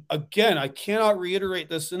 And again, I cannot reiterate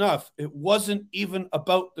this enough. It wasn't even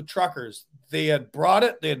about the truckers. They had brought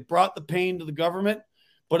it. They had brought the pain to the government,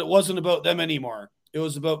 but it wasn't about them anymore. It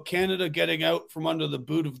was about Canada getting out from under the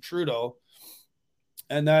boot of Trudeau.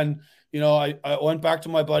 And then, you know, I went back to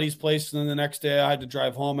my buddy's place, and then the next day I had to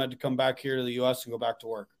drive home. I had to come back here to the U.S. and go back to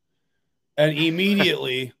work. And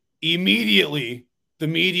immediately the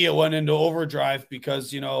media went into overdrive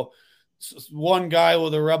because, you know, one guy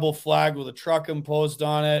with a rebel flag with a truck imposed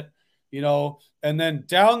on it, you know, and then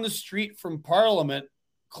down the street from Parliament,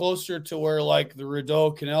 closer to where like the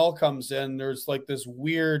Rideau Canal comes in, there's like this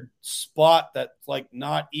weird spot that's like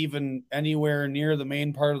not even anywhere near the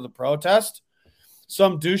main part of the protest.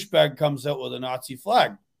 Some douchebag comes out with a Nazi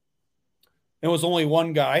flag. It was only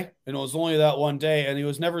one guy, and it was only that one day, and he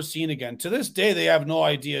was never seen again. To this day, they have no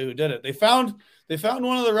idea who did it. They found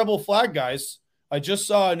one of the rebel flag guys. I just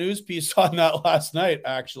saw a news piece on that last night,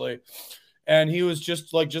 actually. And he was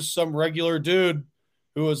just some regular dude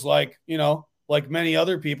who was like, you know, like many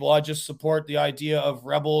other people, I just support the idea of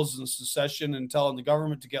rebels and secession and telling the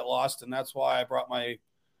government to get lost. And that's why I brought my,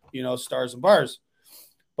 you know, stars and bars.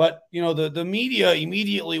 But, you know, the media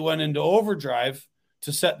immediately went into overdrive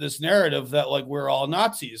to set this narrative that like we're all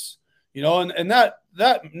Nazis, you know, and that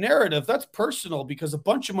narrative, that's personal because a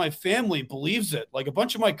bunch of my family believes it. Like a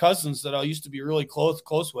bunch of my cousins that I used to be really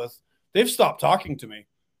close with, they've stopped talking to me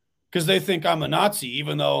because they think I'm a Nazi,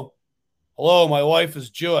 even though, hello, my wife is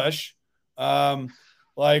Jewish. But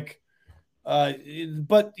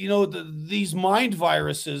you know, these mind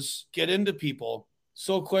viruses get into people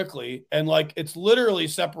so quickly, and like it's literally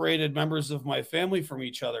separated members of my family from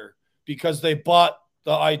each other because they bought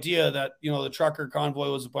the idea that, you know, the trucker convoy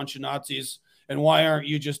was a bunch of Nazis, and why aren't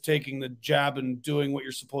you just taking the jab and doing what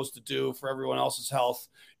you're supposed to do for everyone else's health,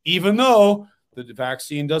 even though the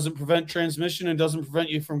vaccine doesn't prevent transmission and doesn't prevent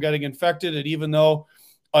you from getting infected, and even though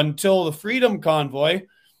until the Freedom Convoy,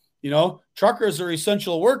 you know, truckers are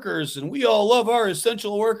essential workers, and we all love our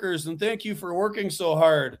essential workers, and thank you for working so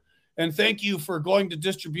hard. And thank you for going to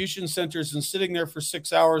distribution centers and sitting there for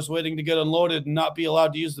 6 hours waiting to get unloaded and not be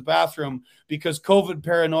allowed to use the bathroom because COVID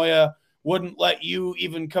paranoia wouldn't let you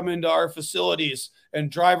even come into our facilities. And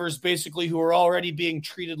drivers basically who are already being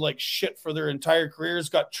treated like shit for their entire careers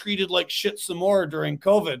got treated like shit some more during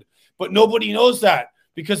COVID. But nobody knows that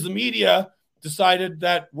because the media decided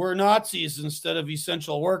that we're Nazis instead of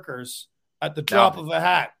essential workers at the drop of a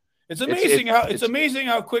hat. It's amazing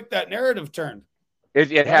how quick that narrative turned. It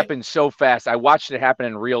right? Happened so fast. I watched it happen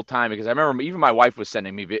in real time because I remember even my wife was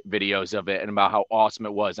sending me videos of it and about how awesome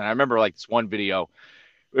it was. And I remember like this one video,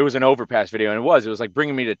 it was an overpass video, and it was like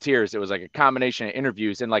bringing me to tears. It was like a combination of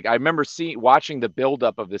interviews. And like, I remember watching the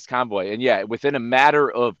buildup of this convoy, and yeah, within a matter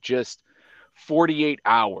of just 48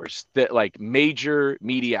 hours that like major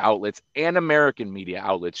media outlets and American media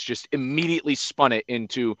outlets just immediately spun it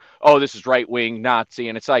into, oh, this is right-wing Nazi.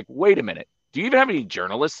 And it's like, wait a minute. Do you even have any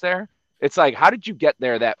journalists there? It's like, how did you get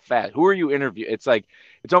there that fast? Who are you interviewing? It's like,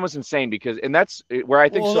 it's almost insane because, and that's where I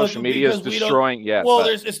think social media is destroying. Yeah. Well,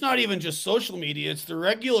 it's not even just social media. It's the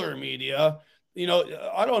regular media. You know,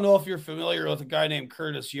 I don't know if you're familiar with a guy named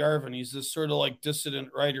Curtis Yarvin. He's this sort of like dissident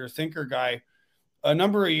writer, thinker guy. A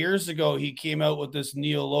number of years ago, he came out with this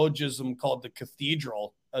neologism called the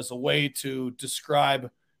cathedral as a way to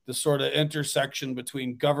describe the sort of intersection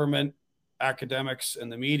between government, academics,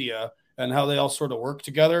 and the media, and how they all sort of work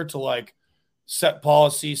together to like set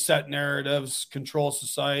policy, set narratives, control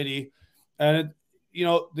society. And,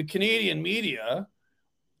 the Canadian media,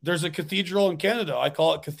 there's a cathedral in Canada. I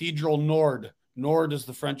call it Cathedral Nord. Nord is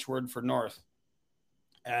the French word for north.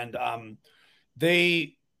 And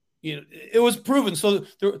it was proven. So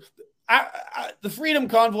the Freedom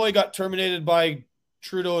Convoy got terminated by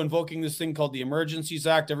Trudeau invoking this thing called the Emergencies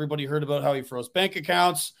Act. Everybody heard about how he froze bank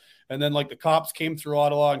accounts. And then the cops came through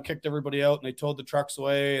Ottawa and kicked everybody out and they towed the trucks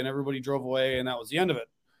away and everybody drove away. And that was the end of it.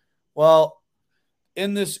 Well,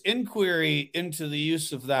 in this inquiry into the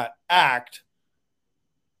use of that act,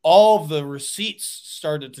 all of the receipts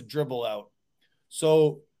started to dribble out.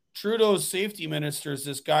 So Trudeau's safety minister is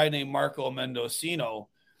this guy named Marco Mendocino.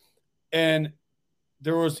 And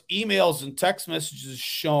there was emails and text messages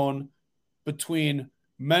shown between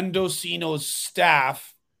Mendocino's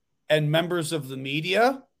staff and members of the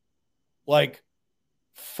media,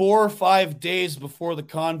 4 or 5 days before the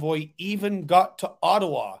convoy even got to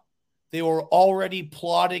Ottawa. They were already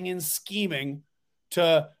plotting and scheming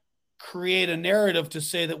to create a narrative to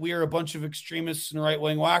say that we are a bunch of extremists and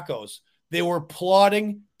right-wing wackos. They were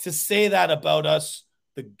plotting to say that about us,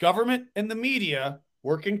 the government and the media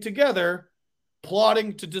working together,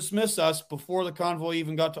 plotting to dismiss us before the convoy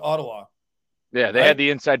even got to Ottawa. Yeah, they had the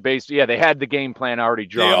inside base. Yeah, they had the game plan already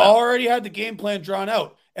drawn out. They already had the game plan drawn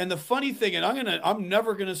out. And the funny thing, and I'm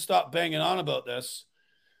never gonna stop banging on about this,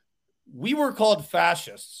 we were called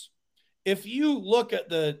fascists. If you look at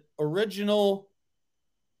the original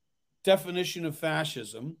definition of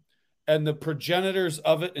fascism and the progenitors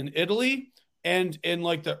of it in Italy and in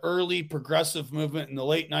the early progressive movement in the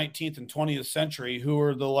late 19th and 20th century, who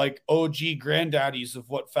were the OG granddaddies of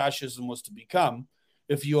what fascism was to become,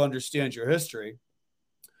 if you understand your history,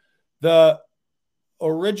 one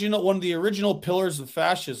of the original pillars of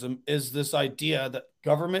fascism is this idea that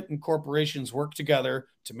government and corporations work together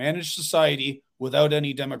to manage society without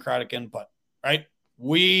any democratic input, right?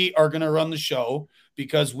 We are going to run the show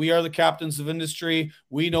because we are the captains of industry.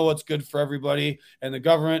 We know what's good for everybody. And the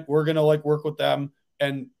government, we're going to work with them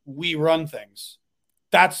and we run things.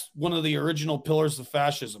 That's one of the original pillars of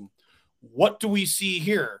fascism. What do we see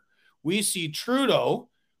here? We see Trudeau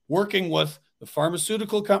working with the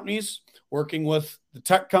pharmaceutical companies, working with the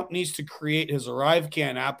tech companies to create his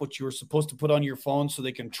ArriveCan app, which you were supposed to put on your phone so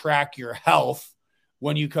they can track your health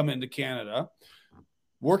when you come into Canada,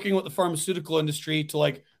 working with the pharmaceutical industry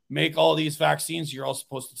to make all these vaccines you're all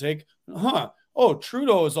supposed to take. Oh,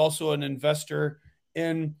 Trudeau is also an investor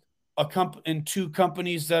in in two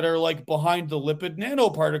companies that are behind the lipid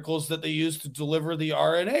nanoparticles that they use to deliver the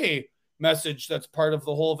RNA message that's part of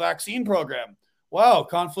the whole vaccine program. Wow,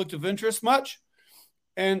 conflict of interest much?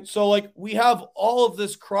 And so we have all of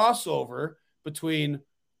this crossover between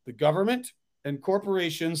the government and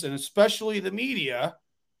corporations and especially the media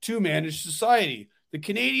to manage society. The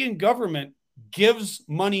Canadian government gives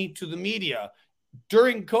money to the media.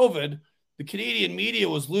 During COVID, the Canadian media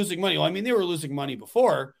was losing money. Well, I mean, they were losing money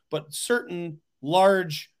before, but certain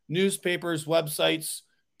large newspapers, websites,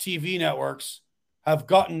 TV networks have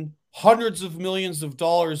gotten hundreds of millions of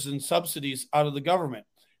dollars in subsidies out of the government.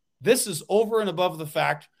 This is over and above the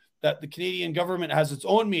fact that the Canadian government has its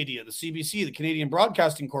own media, the CBC, the Canadian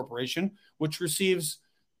Broadcasting Corporation, which receives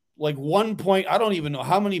I don't even know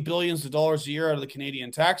how many billions of dollars a year out of the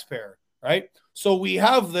Canadian taxpayer, right? So we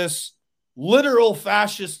have this literal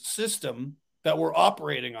fascist system that we're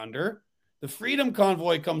operating under. The Freedom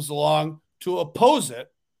Convoy comes along to oppose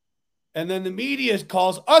it, and then the media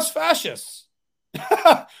calls us fascists.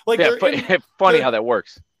 Funny how that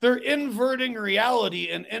works. They're inverting reality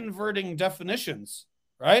and inverting definitions,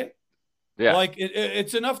 right? Yeah.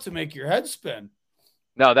 It's enough to make your head spin.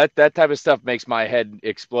 No, that type of stuff makes my head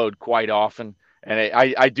explode quite often, and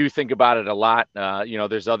I do think about it a lot.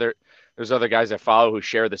 There's other guys I follow who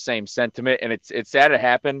share the same sentiment, and it's sad to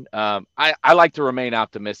happen. I like to remain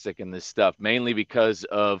optimistic in this stuff, mainly because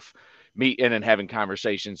of meeting and having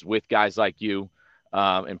conversations with guys like you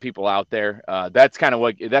and people out there. That's kind of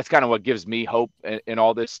what gives me hope in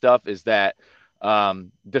all this stuff is that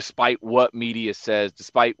despite what media says,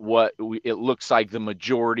 despite what it looks like the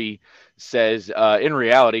majority says, in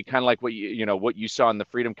reality, kind of like what you saw in the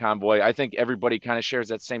Freedom Convoy, I think everybody kind of shares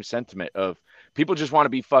that same sentiment of people just want to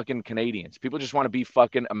be fucking Canadians. People just want to be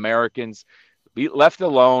fucking Americans, be left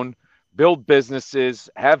alone, build businesses,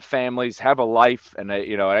 have families, have a life. And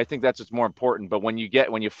I think that's what's more important. But when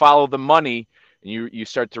you follow the money, and you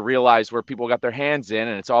start to realize where people got their hands in,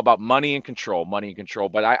 and it's all about money and control.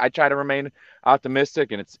 But I try to remain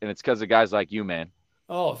optimistic, and it's because of guys like you, man.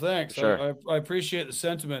 Oh, thanks. Sure. I appreciate the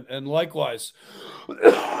sentiment, and likewise.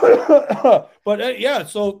 But yeah,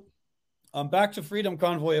 so Back to Freedom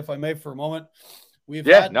Convoy, if I may, for a moment. We've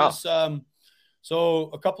Yeah, had no. this. So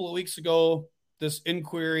a couple of weeks ago, this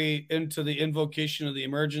inquiry into the invocation of the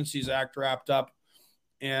Emergencies Act wrapped up,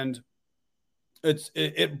 and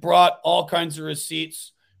it brought all kinds of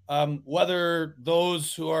receipts. Whether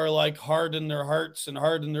those who are like hard in their hearts and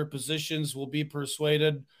hard in their positions will be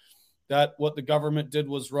persuaded that what the government did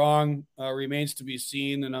was wrong remains to be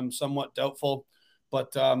seen, and I'm somewhat doubtful.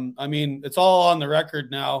 But I mean, it's all on the record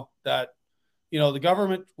now that the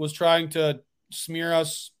government was trying to smear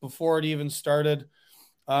us before it even started.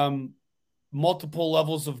 Um, Multiple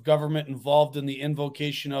levels of government involved in the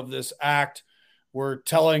invocation of this act were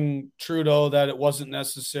telling Trudeau that it wasn't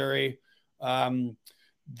necessary.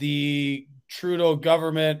 The Trudeau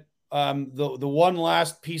government, the one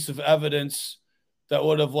last piece of evidence that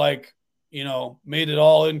would have made it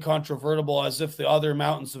all incontrovertible, as if the other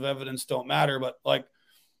mountains of evidence don't matter, but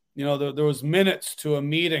there was minutes to a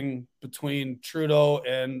meeting between Trudeau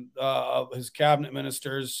and his cabinet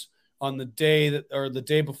ministers on the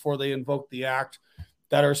day before they invoked the act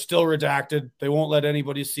that are still redacted. They won't let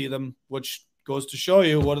anybody see them, which goes to show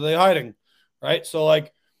you, what are they hiding, right? So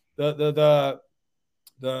like the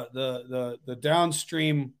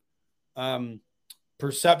downstream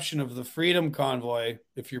perception of the Freedom Convoy,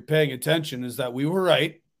 if you're paying attention, is that we were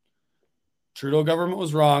right, Trudeau government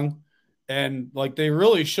was wrong, and they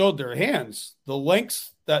really showed their hands, the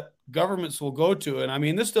lengths that governments will go to. And I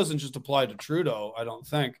mean, this doesn't just apply to Trudeau.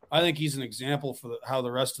 I think he's an example for how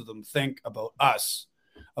the rest of them think about us,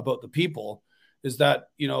 about the people, is that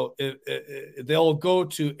they'll go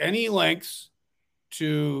to any lengths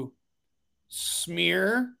to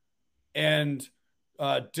smear and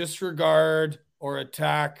disregard or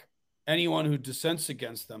attack anyone who dissents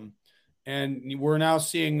against them. And we're now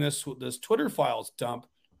seeing this Twitter files dump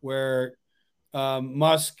where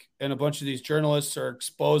Musk and a bunch of these journalists are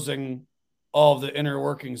exposing all of the inner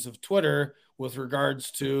workings of Twitter with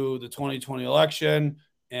regards to the 2020 election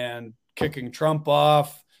and kicking Trump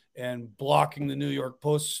off and blocking the New York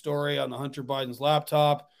Post story on the Hunter Biden's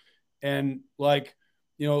laptop. And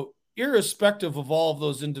irrespective of all of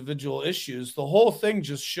those individual issues, the whole thing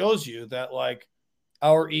just shows you that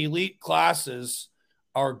our elite classes,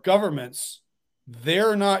 our governments,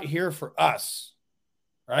 they're not here for us,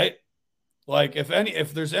 right?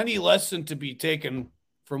 If there's any lesson to be taken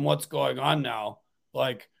from what's going on now,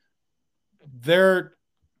 they're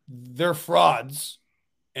frauds.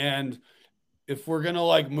 And if we're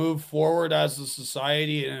gonna move forward as a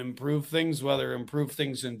society and improve things, whether improve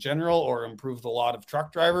things in general or improve the lot of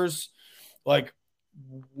truck drivers,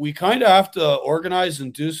 we kind of have to organize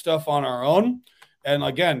and do stuff on our own. And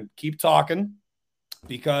again, keep talking,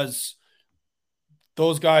 because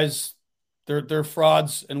those guys, they're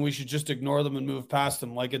frauds, and we should just ignore them and move past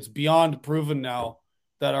them. It's beyond proven now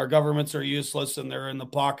that our governments are useless and they're in the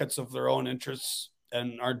pockets of their own interests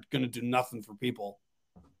and aren't going to do nothing for people.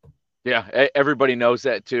 Yeah, everybody knows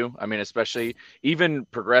that too. I mean, especially even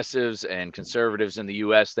progressives and conservatives in the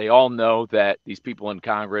U.S., they all know that these people in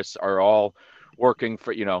Congress are all working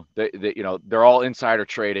for, they're all insider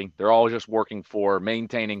trading. They're all just working for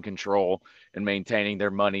maintaining control and maintaining their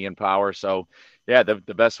money and power. So, yeah,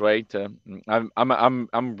 the best way to,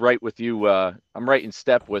 I'm right with you. I'm right in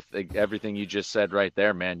step with everything you just said right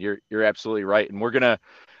there, man. You're absolutely right. And we're gonna,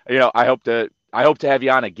 I hope to have you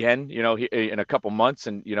on again, in a couple months,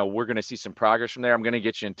 and we're going to see some progress from there. I'm going to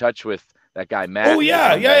get you in touch with that guy Matt. Oh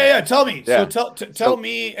yeah. Tell me. Yeah. So tell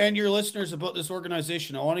me and your listeners about this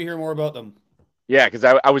organization. I want to hear more about them. Yeah, because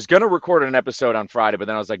I was going to record an episode on Friday, but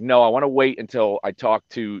then I was like, no, I want to wait until I talk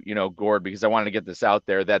to Gord, because I wanted to get this out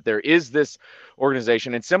there, that there is this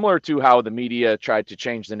organization, and similar to how the media tried to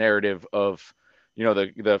change the narrative of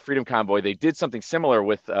the Freedom Convoy, they did something similar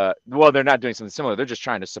with well, they're not doing something similar, they're just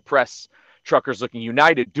trying to suppress truckers looking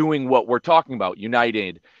united, doing what we're talking about,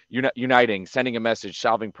 uniting, sending a message,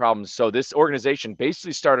 solving problems. So this organization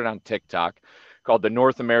basically started on TikTok, called the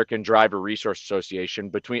North American Driver Resource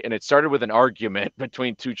Association, and it started with an argument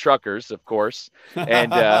between two truckers, of course,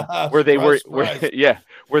 and where they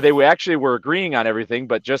actually were agreeing on everything,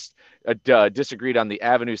 but just disagreed on the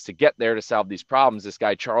avenues to get there to solve these problems. This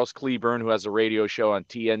guy Charles Cleburne, who has a radio show on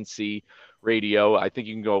TNC Radio, I think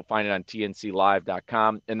you can go find it on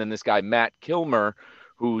tnclive.com, and then this guy Matt Kilmer,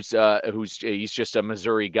 who's he's just a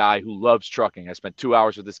Missouri guy who loves trucking. I spent 2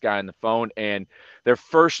 hours with this guy on the phone, and their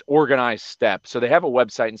first organized step. So they have a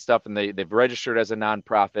website and stuff, and they've registered as a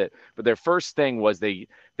nonprofit. But their first thing was they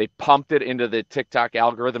pumped it into the TikTok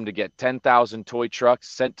algorithm to get 10,000 toy trucks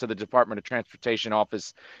sent to the Department of Transportation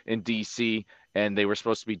office in D.C. And they were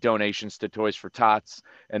supposed to be donations to Toys for Tots.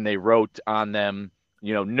 And they wrote on them,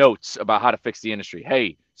 notes about how to fix the industry.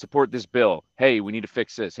 Hey, support this bill. Hey, we need to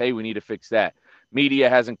fix this. Hey, we need to fix that. Media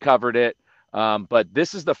hasn't covered it. But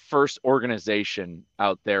this is the first organization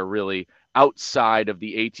out there really outside of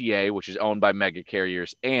the ATA, which is owned by mega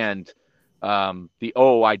carriers, and the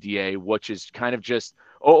OOIDA, which is kind of just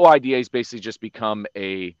OOIDA is basically just become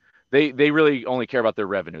a they really only care about their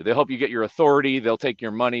revenue. They'll help you get your authority. They'll take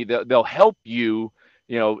your money. They'll help you,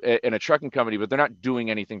 in a trucking company, but they're not doing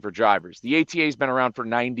anything for drivers. The ATA has been around for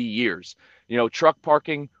 90 years. Truck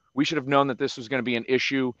parking. We should have known that this was going to be an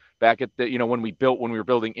issue back at when we were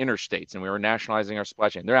building interstates and we were nationalizing our supply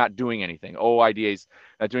chain. They're not doing anything. OIDA's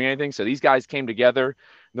not doing anything. So these guys came together,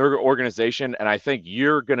 their organization, and I think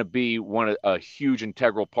you're going to be a huge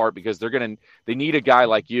integral part because they need a guy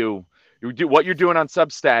like you. You do what you're doing on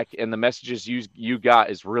Substack, and the messages you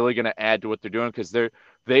got is really going to add to what they're doing because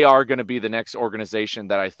they are going to be the next organization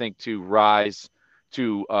that I think to rise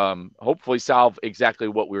to hopefully solve exactly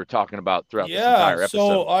what we were talking about throughout this entire episode.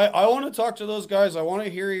 So I want to talk to those guys. I want to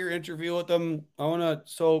hear your interview with them.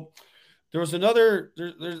 So there was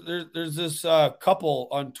there's this couple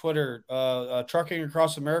on Twitter, Trucking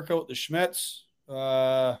Across America with the Schmitz.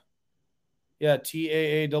 TAAWS.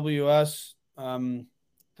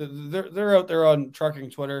 They're out there on trucking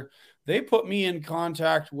Twitter. They put me in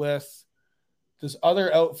contact with this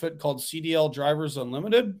other outfit called CDL Drivers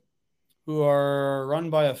Unlimited, who are run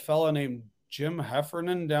by a fella named Jim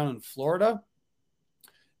Heffernan down in Florida.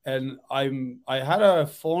 And I had a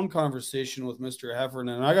phone conversation with Mr.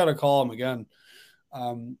 Heffernan, and I got to call him again.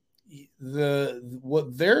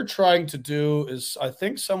 What they're trying to do is, I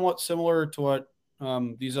think, somewhat similar to what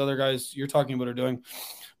these other guys you're talking about are doing.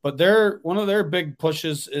 But one of their big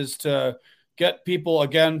pushes is to get people,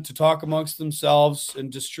 again, to talk amongst themselves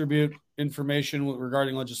and distribute information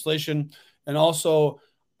regarding legislation. And also,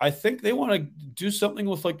 I think they want to do something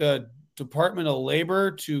with like the Department of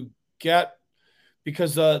Labor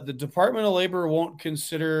because the Department of Labor won't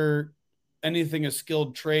consider anything a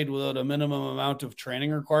skilled trade without a minimum amount of training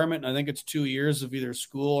requirement. And I think it's 2 years of either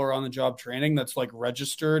school or on-the-job training that's like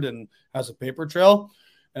registered and has a paper trail.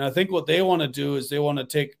 And I think what they want to do is they want to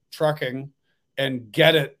take trucking and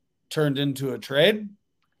get it turned into a trade.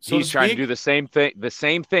 He's trying to do the same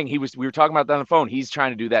thing. We were talking about that on the phone. He's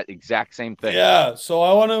trying to do that exact same thing. Yeah. So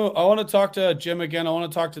I want to talk to Jim again. I want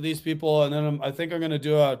to talk to these people. And then I think I'm going to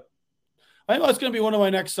do I think that's going to be one of my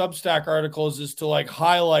next Substack articles, is to like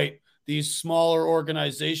highlight these smaller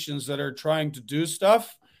organizations that are trying to do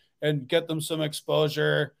stuff and get them some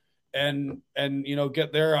exposure and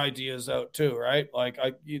get their ideas out too. Right.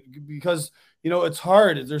 Because it's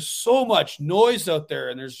hard. There's so much noise out there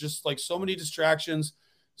and there's just like so many distractions,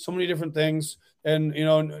 so many different things. And,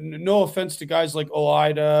 no offense to guys like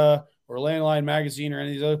OIDA or Landline Magazine or any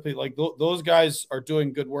of these other people, like those guys are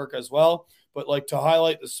doing good work as well. But like to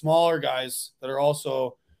highlight the smaller guys that are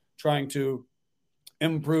also trying to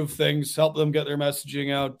improve things, help them get their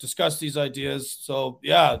messaging out, discuss these ideas. So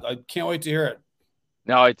yeah, I can't wait to hear it.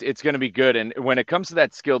 No, it's going to be good. And when it comes to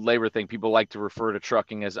that skilled labor thing, people like to refer to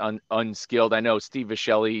trucking as unskilled. I know Steve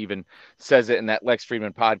Viscelli even says it in that Lex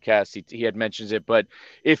Friedman podcast. He had mentions it. But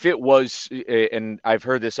if it was, and I've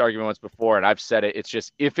heard this argument once before, and I've said it, it's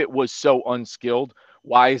just if it was so unskilled,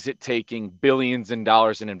 why is it taking billions in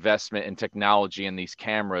dollars in investment in technology and these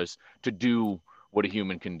cameras to do what a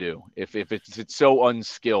human can do? If it's so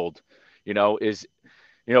unskilled,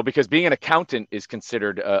 because being an accountant is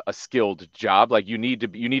considered a skilled job. Like you need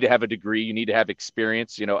to have a degree, you need to have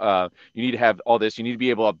experience, you need to have all this, you need to be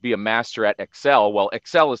able to be a master at Excel. Well,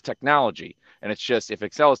 Excel is technology. And it's just, if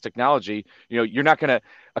Excel is technology, you're not going to,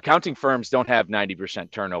 accounting firms don't have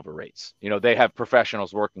 90% turnover rates. They have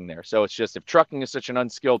professionals working there. So it's just, if trucking is such an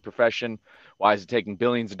unskilled profession, why is it taking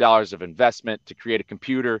billions of dollars of investment to create a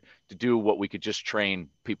computer to do what we could just train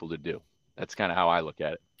people to do? That's kind of how I look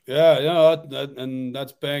at it. Yeah, and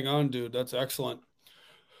that's bang on, dude. That's excellent.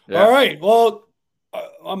 Yeah. All right. Well,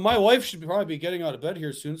 my wife should probably be getting out of bed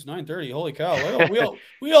here soon. It's 9:30. Holy cow.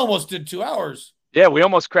 We almost did 2 hours. Yeah, we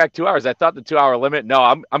almost cracked 2 hours. I thought the 2 hour limit. No,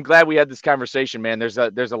 I'm glad we had this conversation, man. There's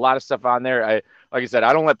a lot of stuff on there. Like I said,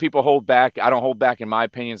 I don't let people hold back. I don't hold back in my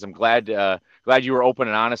opinions. I'm glad you were open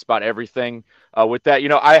and honest about everything. With that,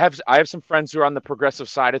 I have some friends who are on the progressive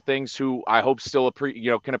side of things who I hope still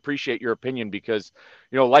can appreciate your opinion because,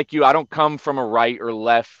 like you, I don't come from a right or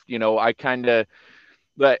left. I kind of.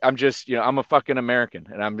 But I'm just, I'm a fucking American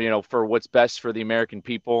and I'm, for what's best for the American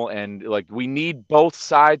people. And like, we need both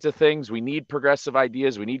sides of things. We need progressive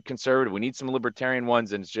ideas. We need conservative. We need some libertarian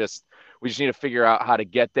ones. And we just need to figure out how to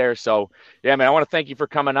get there. So yeah, man, I want to thank you for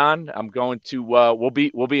coming on. I'm going to, we'll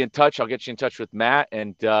be in touch. I'll get you in touch with Matt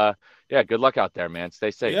and, yeah, good luck out there, man.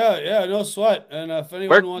 Stay safe. Yeah. No sweat. And if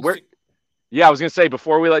anyone wants to. Yeah, I was gonna say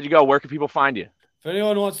before we let you go, where can people find you? If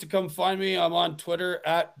anyone wants to come find me, I'm on Twitter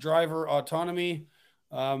at Driver Autonomy.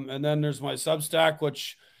 And then there's my Substack,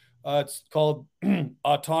 which it's called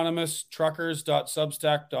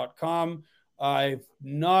autonomoustruckers.substack.com. I've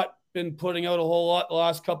not been putting out a whole lot the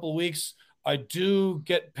last couple of weeks. I do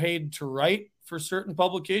get paid to write for certain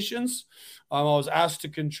publications. I was asked to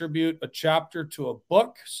contribute a chapter to a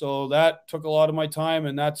book, so that took a lot of my time,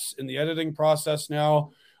 and that's in the editing process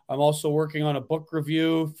now. I'm also working on a book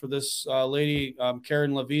review for this lady,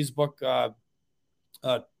 Karen Levy's book,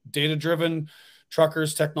 Data Driven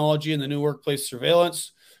Truckers, Technology, and the New Workplace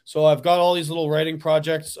Surveillance. So I've got all these little writing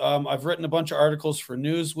projects. I've written a bunch of articles for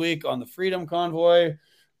Newsweek on the Freedom Convoy.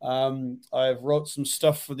 I've wrote some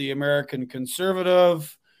stuff for the American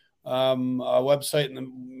Conservative, a website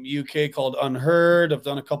in the UK called Unheard. I've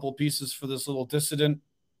done a couple of pieces for this little dissident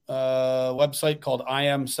website called I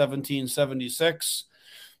Am 1776.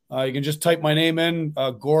 You can just type my name in,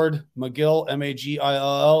 Gord Magill,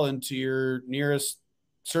 Magill, into your nearest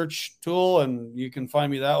search tool, and you can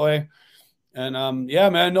find me that way. And yeah,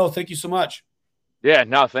 man, no, thank you so much. Yeah,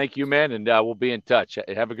 no, thank you, man, and we'll be in touch.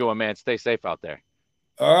 Have a good one, man. Stay safe out there.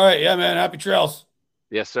 All right, yeah, man, happy trails.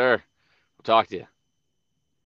 Yes, sir. We'll talk to you.